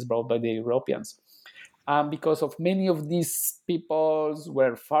diseases brought by the Europeans. Because of many of these peoples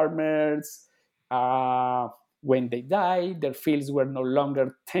were farmers, when they died, their fields were no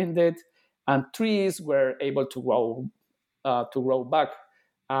longer tended, and trees were able to grow back.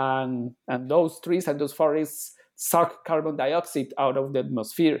 And those trees and those forests suck carbon dioxide out of the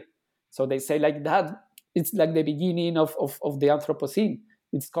atmosphere. So they say like that, it's like the beginning of the Anthropocene.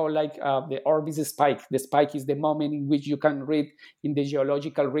 It's called like the Orbis spike. The spike is the moment in which you can read in the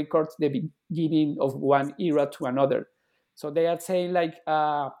geological records the beginning of one era to another. So they are saying like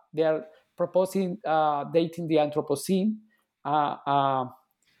they are proposing dating the Anthropocene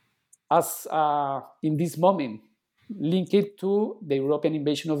as in this moment, link it to the European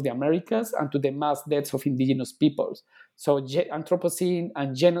invasion of the Americas and to the mass deaths of indigenous peoples. So Anthropocene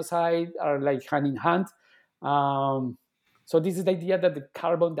and genocide are like hand in hand. So this is the idea that the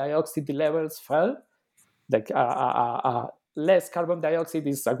carbon dioxide levels fell. Like less carbon dioxide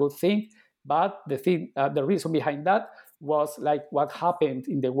is a good thing, but the reason behind that was like what happened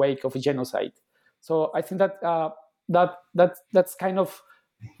in the wake of genocide. So I think that that's kind of,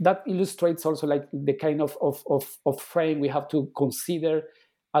 that illustrates also like the kind of frame we have to consider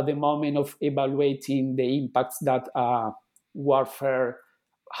at the moment of evaluating the impacts that warfare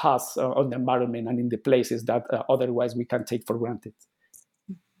has on the environment and in the places that otherwise we can take for granted.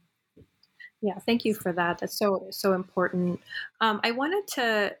 Yeah, thank you for that. That's so important. I wanted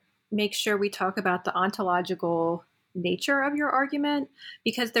to make sure we talk about the ontological nature of your argument,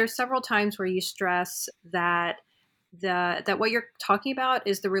 because there's several times where you stress that what you're talking about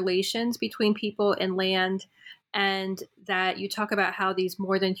is the relations between people and land, and that you talk about how these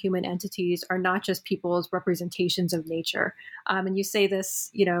more than human entities are not just people's representations of nature. And you say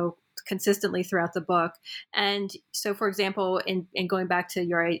this, consistently throughout the book. And so, for example, in going back to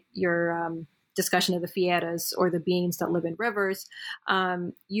your discussion of the fieras, or the beings that live in rivers,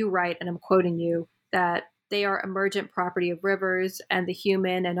 you write, and I'm quoting you, that they are emergent property of rivers and the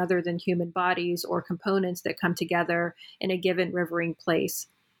human and other than human bodies or components that come together in a given rivering place.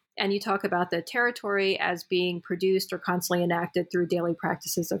 And you talk about the territory as being produced or constantly enacted through daily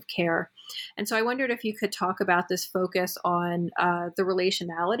practices of care. And so I wondered if you could talk about this focus on the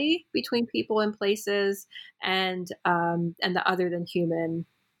relationality between people and places, and the other than human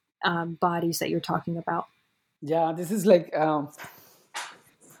bodies that you're talking about. Yeah, this is like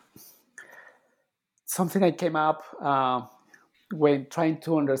something that came up when trying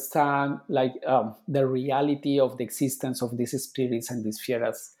to understand like the reality of the existence of these spirits and these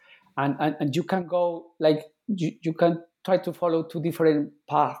fieras. And you can go like you can try to follow two different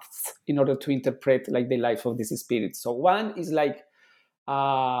paths in order to interpret like the life of these spirits. So one is like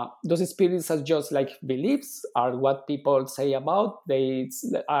those spirits are just like beliefs, are what people say about. They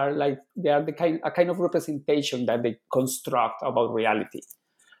are a kind of representation that they construct about reality.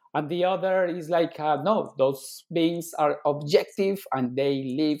 And the other is like, no, those beings are objective and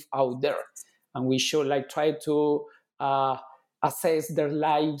they live out there. And we should like try to assess their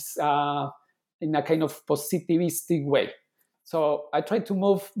lives in a kind of positivistic way. So I try to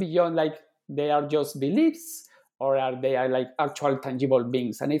move beyond like they are just beliefs, or are they are like actual tangible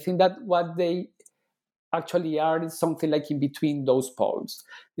beings. And I think that what they actually are is something like in between those poles.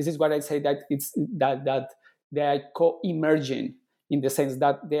 This is what I say, that it's that they are co-emerging, in the sense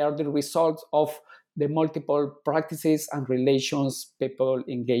that they are the result of the multiple practices and relations people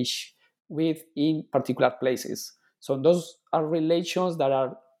engage with in particular places. So those are relations that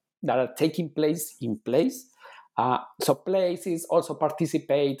are taking place in place. So places also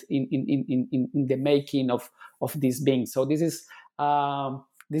participate in the making of these beings. So this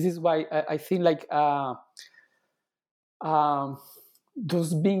is why I think like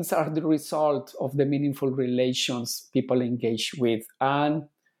those beings are the result of the meaningful relations people engage with. And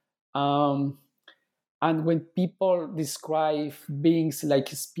when people describe beings like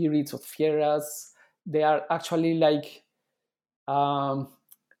spirits or fieras, they are actually like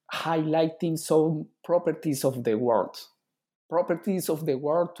highlighting some properties of the world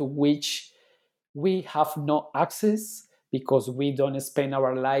to which we have no access, because we don't spend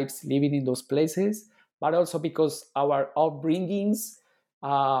our lives living in those places, but also because our upbringings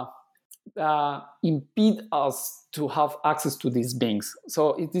impede us to have access to these beings.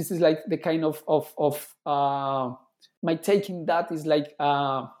 So this is like the kind of my take in that is like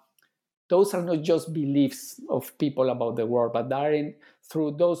those are not just beliefs of people about the world, but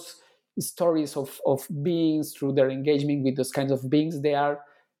through those stories of beings, through their engagement with those kinds of beings, they are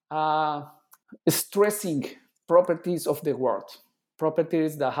stressing properties of the world,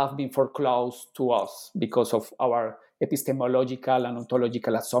 properties that have been foreclosed to us because of our epistemological and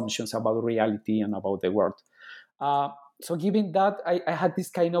ontological assumptions about reality and about the world. So given that, I had this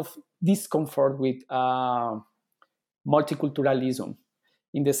kind of discomfort with multiculturalism,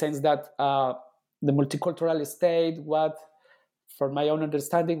 in the sense that the multicultural state, for my own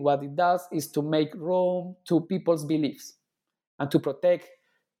understanding, what it does is to make room to people's beliefs and to protect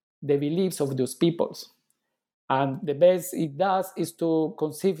the beliefs of those peoples. And the best it does is to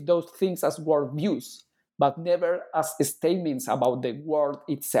conceive those things as worldviews, but never as statements about the world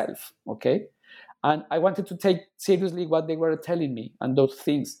itself, okay? And I wanted to take seriously what they were telling me and those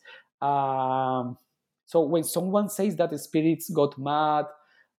things. So when someone says that the spirits got mad,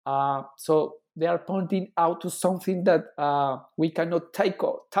 so they are pointing out to something that we cannot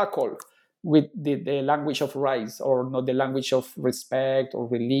tackle with the language of rights, or not the language of respect or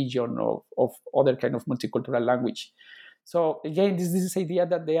religion, or of other kind of multicultural language. So again, this is this idea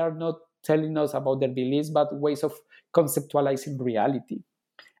that they are not telling us about their beliefs, but ways of conceptualizing reality.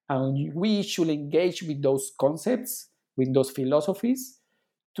 And we should engage with those concepts, with those philosophies,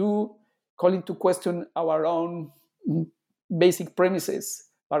 to call into question our own basic premises,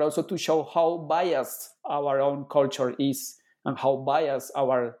 but also to show how biased our own culture is and how biased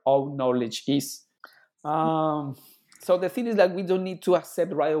our own knowledge is. So the thing is that we don't need to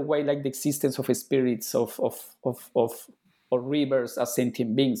accept right away like the existence of spirits or rivers as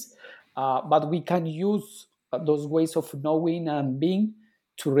sentient beings, but we can use those ways of knowing and being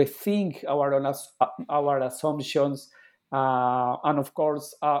to rethink our assumptions, and of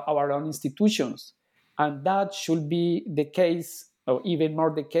course our own institutions. And that should be the case, or even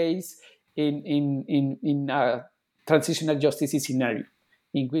more the case, in a transitional justice scenario,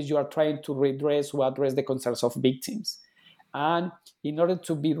 in which you are trying to address the concerns of victims. And in order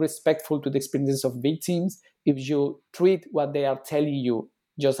to be respectful to the experiences of victims, if you treat what they are telling you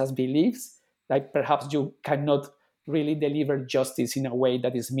just as beliefs, like perhaps you cannot really deliver justice in a way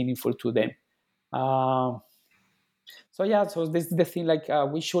that is meaningful to them. Um, so this is the thing, like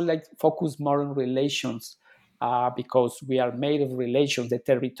we should like focus more on relations, because we are made of relations. The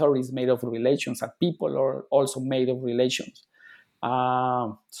territory is made of relations, and people are also made of relations.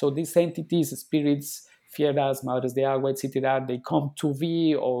 So these entities, spirits, fieras, madres de agua, etc., they come to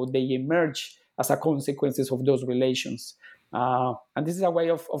be, or they emerge as a consequences of those relations. And this is a way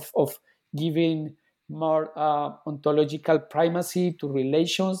of giving more ontological primacy to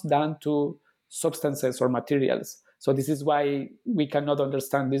relations than to substances or materials. So this is why we cannot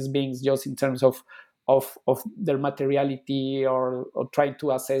understand these beings just in terms of their materiality, or try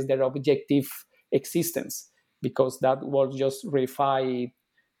to assess their objective existence, because that will just reify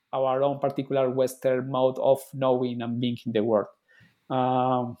our own particular Western mode of knowing and being in the world.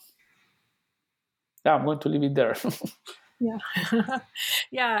 Um, yeah, I'm going to leave it there. Yeah.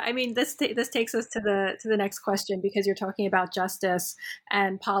 Yeah, I mean, this takes us to the next question, because you're talking about justice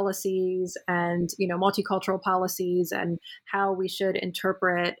and policies, and multicultural policies, and how we should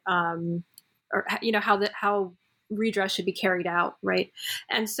interpret, or how redress should be carried out, right?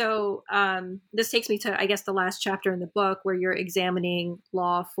 And so this takes me to, I guess, the last chapter in the book, where you're examining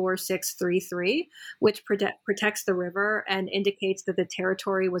Law 4633, which protects the river and indicates that the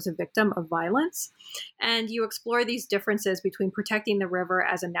territory was a victim of violence. And you explore these differences between protecting the river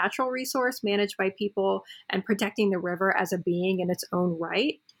as a natural resource managed by people and protecting the river as a being in its own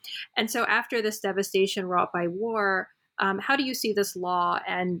right. And so after this devastation wrought by war, how do you see this law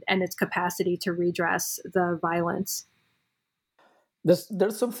and its capacity to redress the violence?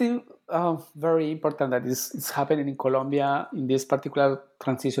 There's something very important that is happening in Colombia in this particular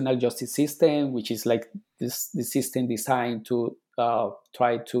transitional justice system, which is like this system designed to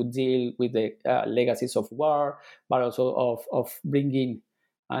try to deal with the legacies of war, but also of bringing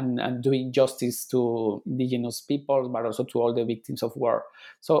and doing justice to indigenous peoples, but also to all the victims of war.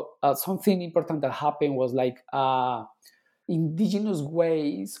 So something important that happened was like indigenous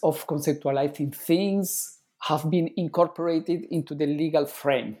ways of conceptualizing things have been incorporated into the legal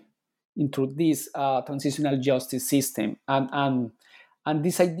frame, into this transitional justice system. And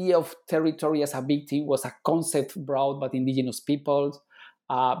this idea of territory as a victim was a concept brought by indigenous peoples,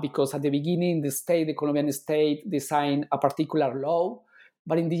 because at the beginning, the Colombian state, designed a particular law,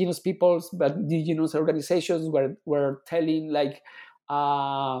 but indigenous peoples, but indigenous organizations were telling like,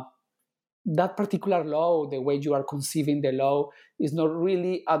 that particular law, the way you are conceiving the law, is not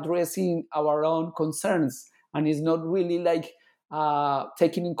really addressing our own concerns, and is not really like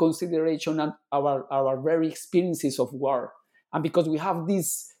taking in consideration our very experiences of war. And because we have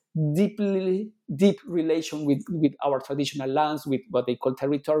this deep relation with our traditional lands, with what they call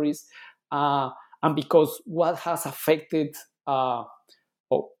territories, and because what has affected us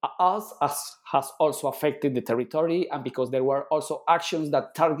has also affected the territory, and because there were also actions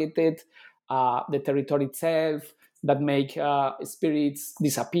that targeted the territory itself, that make spirits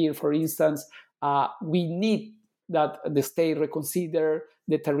disappear, for instance, we need that the state reconsider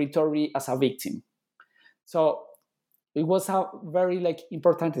the territory as a victim. So it was a very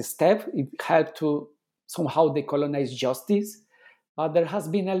important step. It helped to somehow decolonize justice. There has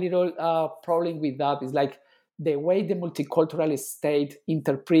been a little problem with that. It's like the way the multicultural state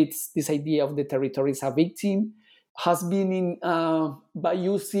interprets this idea of the territory as a victim has been by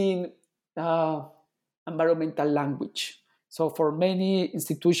using environmental language. So for many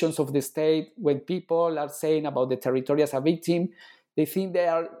institutions of the state, when people are saying about the territory as a victim, they think they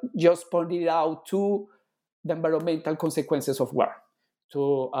are just pointing out to the environmental consequences of war,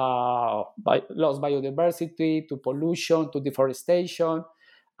 to lost biodiversity, to pollution, to deforestation.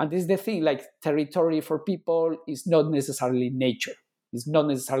 And this is the thing, like territory for people is not necessarily nature. It's not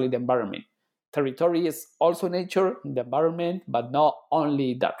necessarily the environment. Territory is also nature, the environment, but not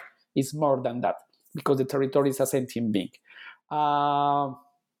only that. It's more than that, because the territory is a sentient being. So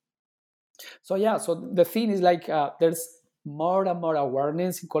the thing is like there's more and more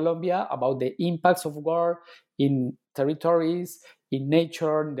awareness in Colombia about the impacts of war in territories, in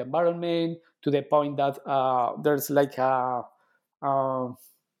nature, in the environment, to the point that there's like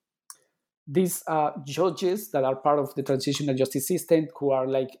these judges that are part of the transitional justice system who are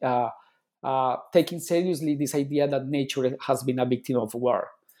like taking seriously this idea that nature has been a victim of war.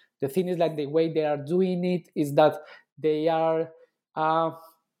 The thing is like the way they are doing it is that they are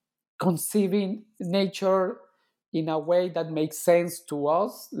conceiving nature in a way that makes sense to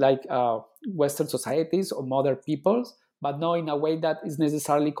us, like Western societies or modern peoples, but not in a way that is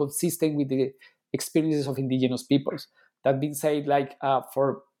necessarily consistent with the experiences of indigenous peoples. That being said, like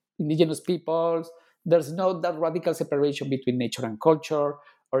for indigenous peoples, there's not that radical separation between nature and culture,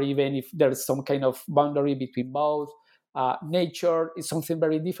 or even if there's some kind of boundary between both. Nature is something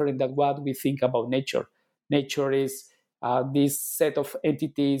very different than what we think about nature. Nature is this set of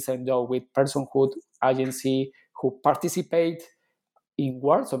entities and with personhood, agency, who participate in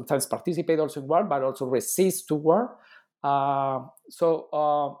war, sometimes participate also in war, but also resist to war. So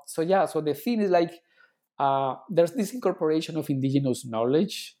the thing is like there's this incorporation of indigenous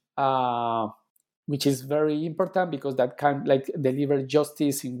knowledge, which is very important because that can like deliver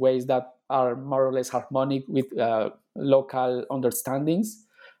justice in ways that are more or less harmonic with local understandings.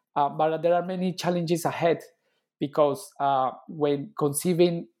 But there are many challenges ahead because when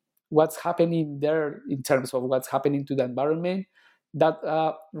conceiving what's happening there in terms of what's happening to the environment, that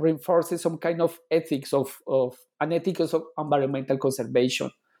reinforces some kind of ethics of an ethics of environmental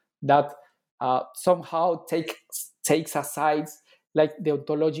conservation that somehow takes aside like the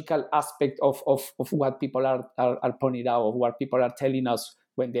ontological aspect of what people are pointing out, of what people are telling us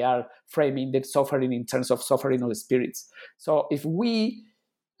when they are framing the suffering in terms of suffering of the spirits. So if we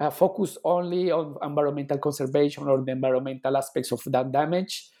focus only on environmental conservation or the environmental aspects of that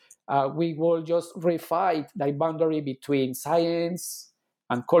damage, we will just refight the boundary between science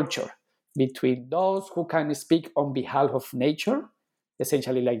and culture, between those who can speak on behalf of nature,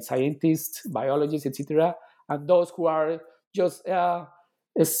 essentially like scientists, biologists, etc., and those who are just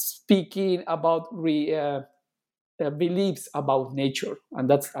speaking about beliefs about nature, and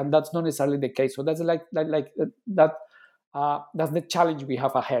that's not necessarily the case. So that's that. That's the challenge we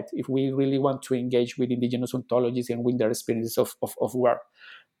have ahead if we really want to engage with indigenous ontologies and with their experiences of war.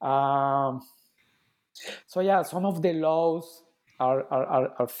 Some of the laws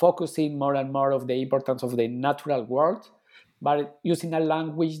are focusing more and more of the importance of the natural world, but using a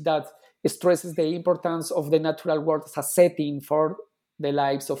language that stresses the importance of the natural world as a setting for the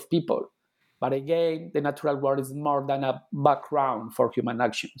lives of people. But again, the natural world is more than a background for human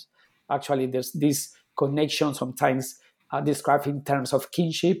actions. Actually, there's this connection sometimes described in terms of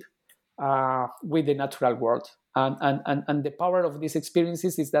kinship with the natural world. And the power of these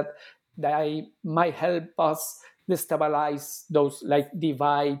experiences is that they might help us destabilize those like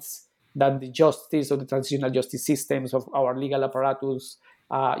divides that the justice or the transitional justice systems of our legal apparatus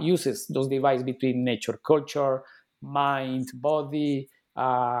uses, those divides between nature, culture, mind, body,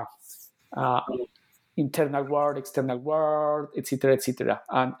 internal world, external world, etc., etc.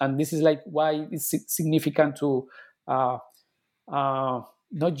 And this is like why it's significant to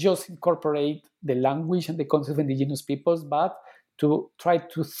not just incorporate the language and the concept of indigenous peoples, but to try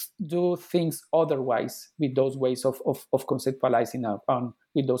to do things otherwise with those ways of conceptualizing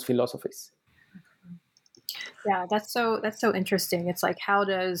with those philosophies. Yeah, that's so interesting. It's like, how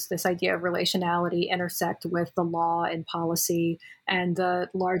does this idea of relationality intersect with the law and policy and the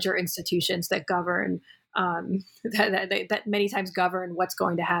larger institutions that govern that many times govern what's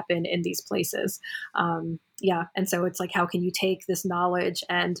going to happen in these places? And so it's like, how can you take this knowledge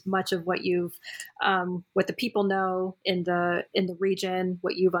and much of what you've what the people know in the region,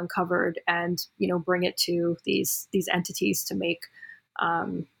 what you've uncovered, and bring it to these entities to make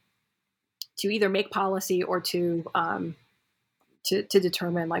to either make policy or to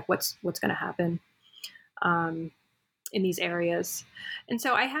determine like what's going to happen in these areas. And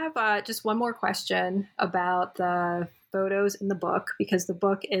so I have just one more question about the photos in the book, because the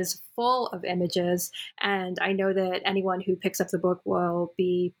book is full of images, and I know that anyone who picks up the book will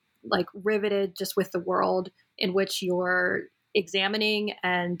be like riveted just with the world in which you're examining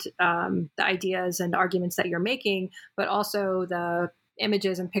and the ideas and arguments that you're making, but also the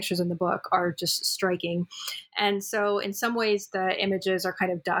images and pictures in the book are just striking. And so in some ways the images are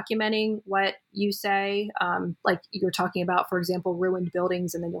kind of documenting what you say, like you're talking about, for example, ruined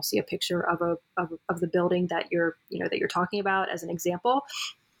buildings, and then you'll see a picture of the building that you're talking about as an example.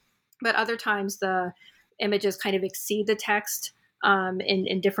 But other times the images kind of exceed the text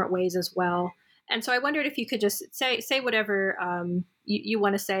in different ways as well. And so I wondered if you could just say whatever you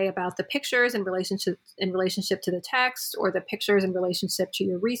want to say about the pictures in relationship to the text, or the pictures in relationship to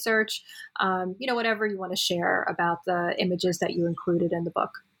your research, whatever you want to share about the images that you included in the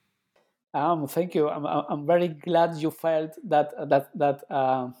book. Thank you. I'm very glad you felt that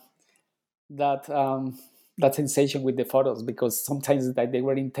sensation with the photos, because sometimes that they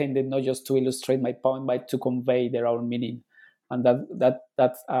were intended not just to illustrate my point, but to convey their own meaning, and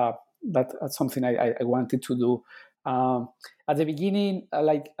that's something I wanted to do. At the beginning,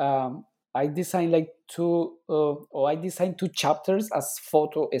 I designed two chapters as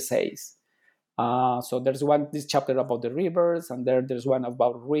photo essays. So there's this chapter about the rivers, and there's one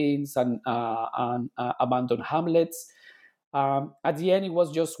about ruins and abandoned hamlets. At the end, it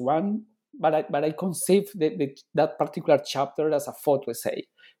was just one I conceived that particular chapter as a photo essay.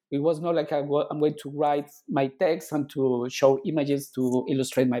 It was not like I'm going to write my text and to show images to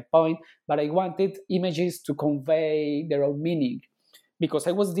illustrate my point, but I wanted images to convey their own meaning, because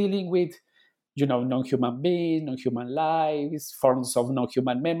I was dealing with, non-human beings, non-human lives, forms of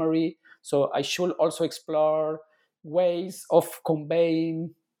non-human memory. So I should also explore ways of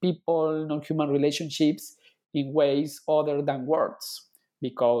conveying people, non-human relationships in ways other than words,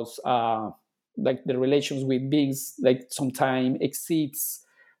 because like the relations with beings like sometimes exceeds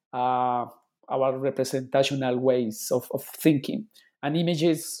uh, our representational ways of thinking, and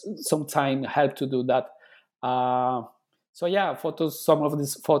images sometimes help to do that. So yeah, some of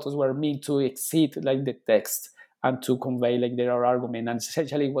these photos were meant to exceed like the text and to convey like their argument, and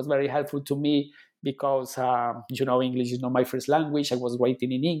essentially it was very helpful to me because English is not my first language. I was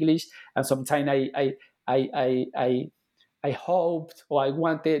writing in English, and sometimes I hoped, or I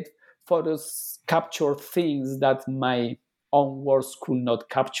wanted photos capture things that my own words could not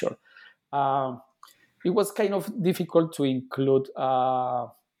capture. Um, it was kind of difficult to include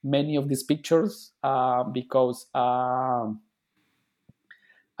many of these pictures because I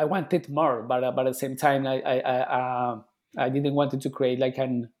wanted more, but at the same time, I didn't want to create like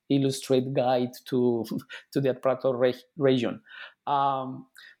an illustrated guide to to the Prato region.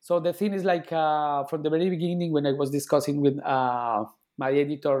 So the thing is like from the very beginning when I was discussing with my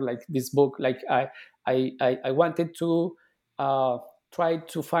editor like this book, like I wanted to uh, try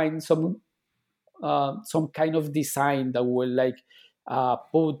to find some kind of design that will like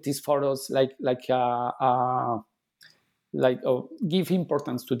put these photos give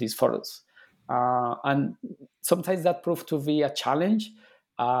importance to these photos, and sometimes that proved to be a challenge.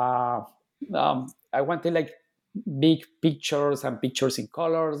 uh, I wanted like big pictures and pictures in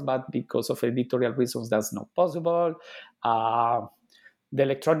colors, but because of editorial reasons that's not possible. uh, the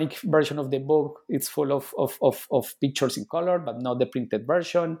electronic version of the book it's full of pictures in color, but not the printed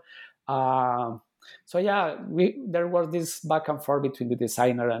version. Um, so yeah, there was this back and forth between the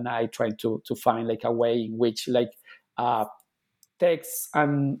designer and I, trying to find like a way in which like uh, text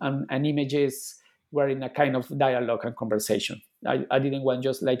and images were in a kind of dialogue and conversation. I didn't want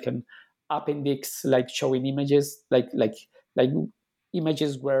just like an appendix like showing images, like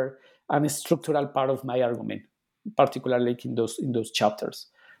images were a structural part of my argument, particularly in those chapters.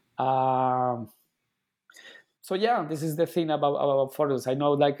 Um, so yeah, this is the thing about photos. I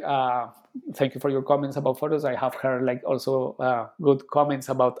know like thank you for your comments about photos. I have heard like also good comments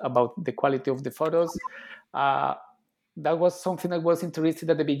about the quality of the photos. uh, that was something I was interested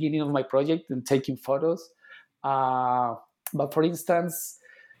at the beginning of my project in taking photos. uh, but for instance,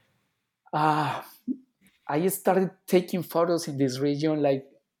 uh, I started taking photos in this region like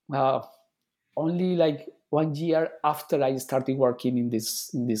uh, only like 1 year after I started working in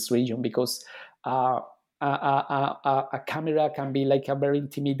this region, because a camera can be like a very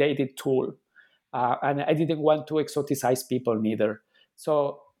intimidated tool, and I didn't want to exoticize people neither.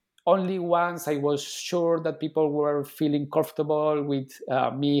 So only once I was sure that people were feeling comfortable with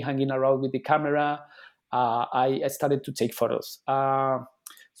me hanging around with the camera, I started to take photos.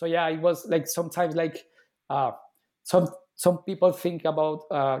 So yeah, it was like sometimes like uh, some some people think about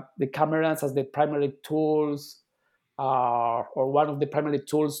the cameras as the primary tools or one of the primary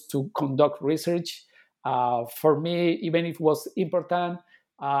tools to conduct research. For me, even if it was important,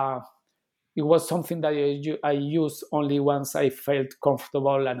 uh, it was something that I used only once I felt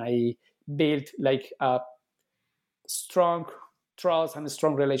comfortable and I built like a strong trust and a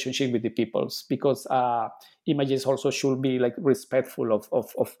strong relationship with the peoples, because images also should be like respectful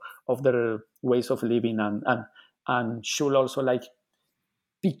of their ways of living, and should also like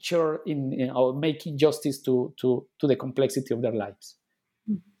picture in or making justice to the complexity of their lives.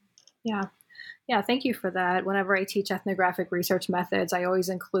 Yeah. Yeah, thank you for that. Whenever I teach ethnographic research methods, I always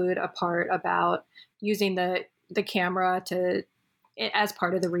include a part about using the camera to as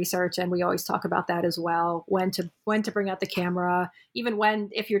part of the research, and we always talk about that as well. When to bring out the camera, even when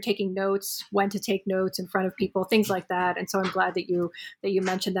if you're taking notes, when to take notes in front of people, things like that. And so I'm glad that you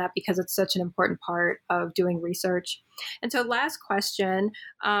mentioned that, because it's such an important part of doing research. And so last question,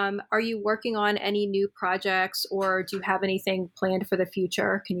 are you working on any new projects, or do you have anything planned for the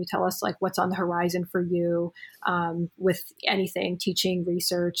future? Can you tell us like what's on the horizon for you with anything, teaching,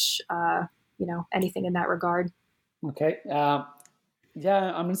 research, anything in that regard? Okay.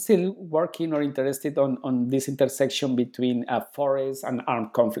 Yeah, I'm still working or interested on this intersection between forest and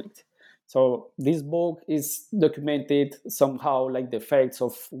armed conflict. So this book is documented somehow like the effects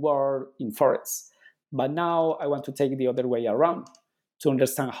of war in forests. But now I want to take the other way around to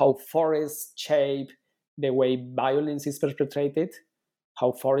understand how forests shape the way violence is perpetrated,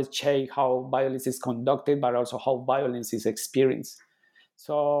 how forests shape how violence is conducted, but also how violence is experienced.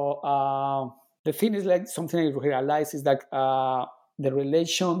 So the thing is, like, something I realize is that the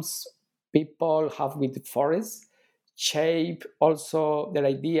relations people have with the forest shape also their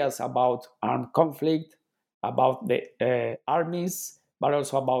ideas about armed conflict, about the armies, but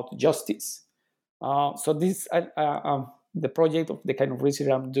also about justice. So this the project of the kind of research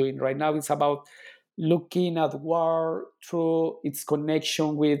I'm doing right now is about looking at war through its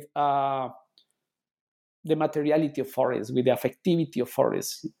connection with the materiality of forests, with the affectivity of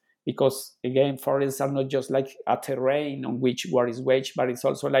forests. Because again, forests are not just like a terrain on which war is waged, but it's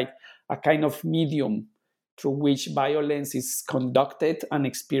also like a kind of medium through which violence is conducted and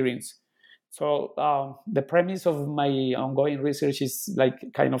experienced. So the premise of my ongoing research is like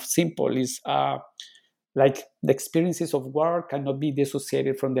kind of simple, is like the experiences of war cannot be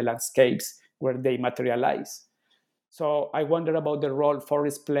dissociated from the landscapes where they materialize. So I wonder about the role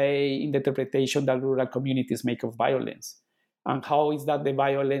forests play in the interpretation that rural communities make of violence, and how is that the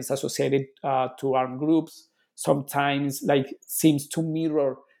violence associated to armed groups sometimes like seems to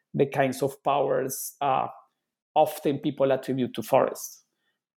mirror the kinds of powers often people attribute to forests.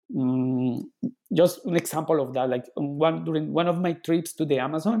 Mm, just an example of that, like during one of my trips to the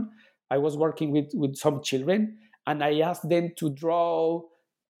Amazon, I was working with some children, and I asked them to draw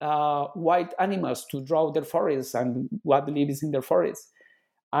white animals, to draw their forests and what lives in their forests.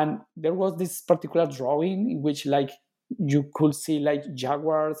 And there was this particular drawing in which like you could see like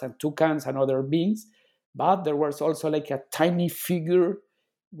jaguars and toucans and other beings, but there was also like a tiny figure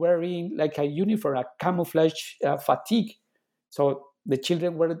wearing like a uniform, a camouflage fatigue. So the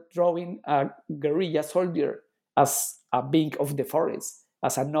children were drawing a guerrilla soldier as a being of the forest,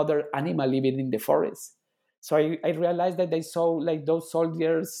 as another animal living in the forest. So I realized that they saw like those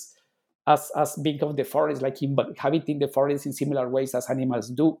soldiers as being of the forest, like inhabiting the forest in similar ways as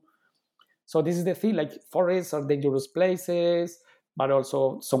animals do. So this is the thing, like forests are dangerous places, but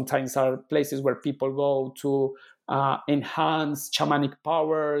also sometimes are places where people go to enhance shamanic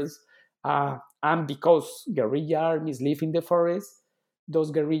powers. And because guerrilla armies live in the forest, those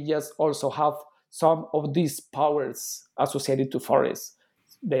guerrillas also have some of these powers associated to forests.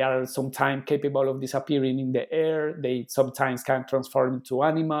 They are sometimes capable of disappearing in the air. They sometimes can transform into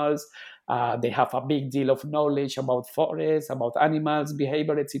animals. They have a big deal of knowledge about forests, about animals,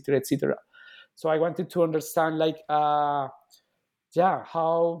 behavior, etc., etc. So I wanted to understand, like, how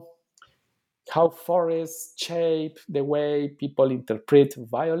forests shape the way people interpret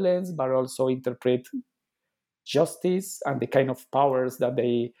violence, but also interpret justice and the kind of powers that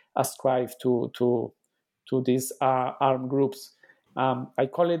they ascribe to these armed groups. I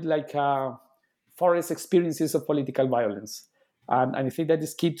call it like forest experiences of political violence, and I think that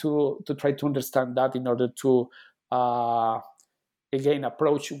is key to try to understand that in order to again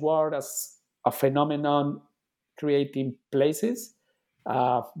approach war as a phenomenon creating places,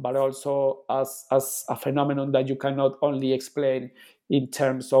 but also as a phenomenon that you cannot only explain in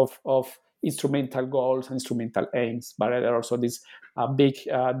terms of instrumental goals and instrumental aims, but there are also this big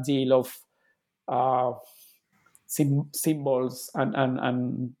deal of symbols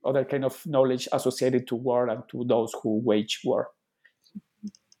and other kind of knowledge associated to war and to those who wage war.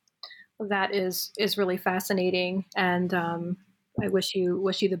 That is really fascinating, and I wish you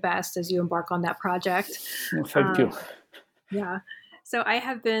the best as you embark on that project. Thank you. Yeah. So I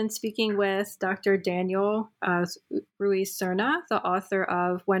have been speaking with Dr. Daniel Ruiz-Serna, the author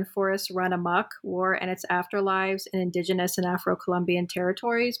of When Forests Run Amok, War and Its Afterlives in Indigenous and Afro-Colombian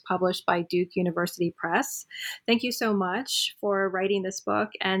Territories, published by Duke University Press. Thank you so much for writing this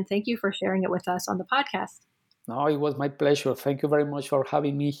book, and thank you for sharing it with us on the podcast. No, it was my pleasure. Thank you very much for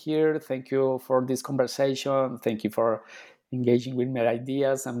having me here. Thank you for this conversation. Thank you for engaging with my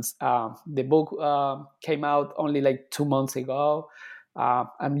ideas. And the book came out only like 2 months ago.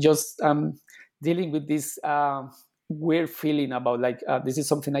 I'm just dealing with this weird feeling about like this is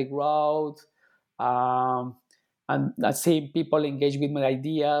something I wrote, and I see people engage with my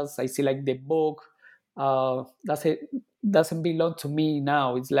ideas. I see like the book doesn't belong to me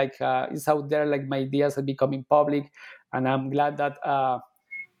now. It's like it's out there. Like my ideas are becoming public, and I'm glad that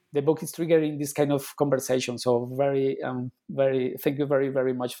the book is triggering this kind of conversation. So very thank you very,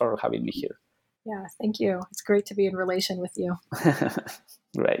 very much for having me here. Yeah, thank you. It's great to be in relation with you.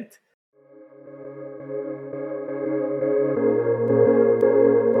 Great.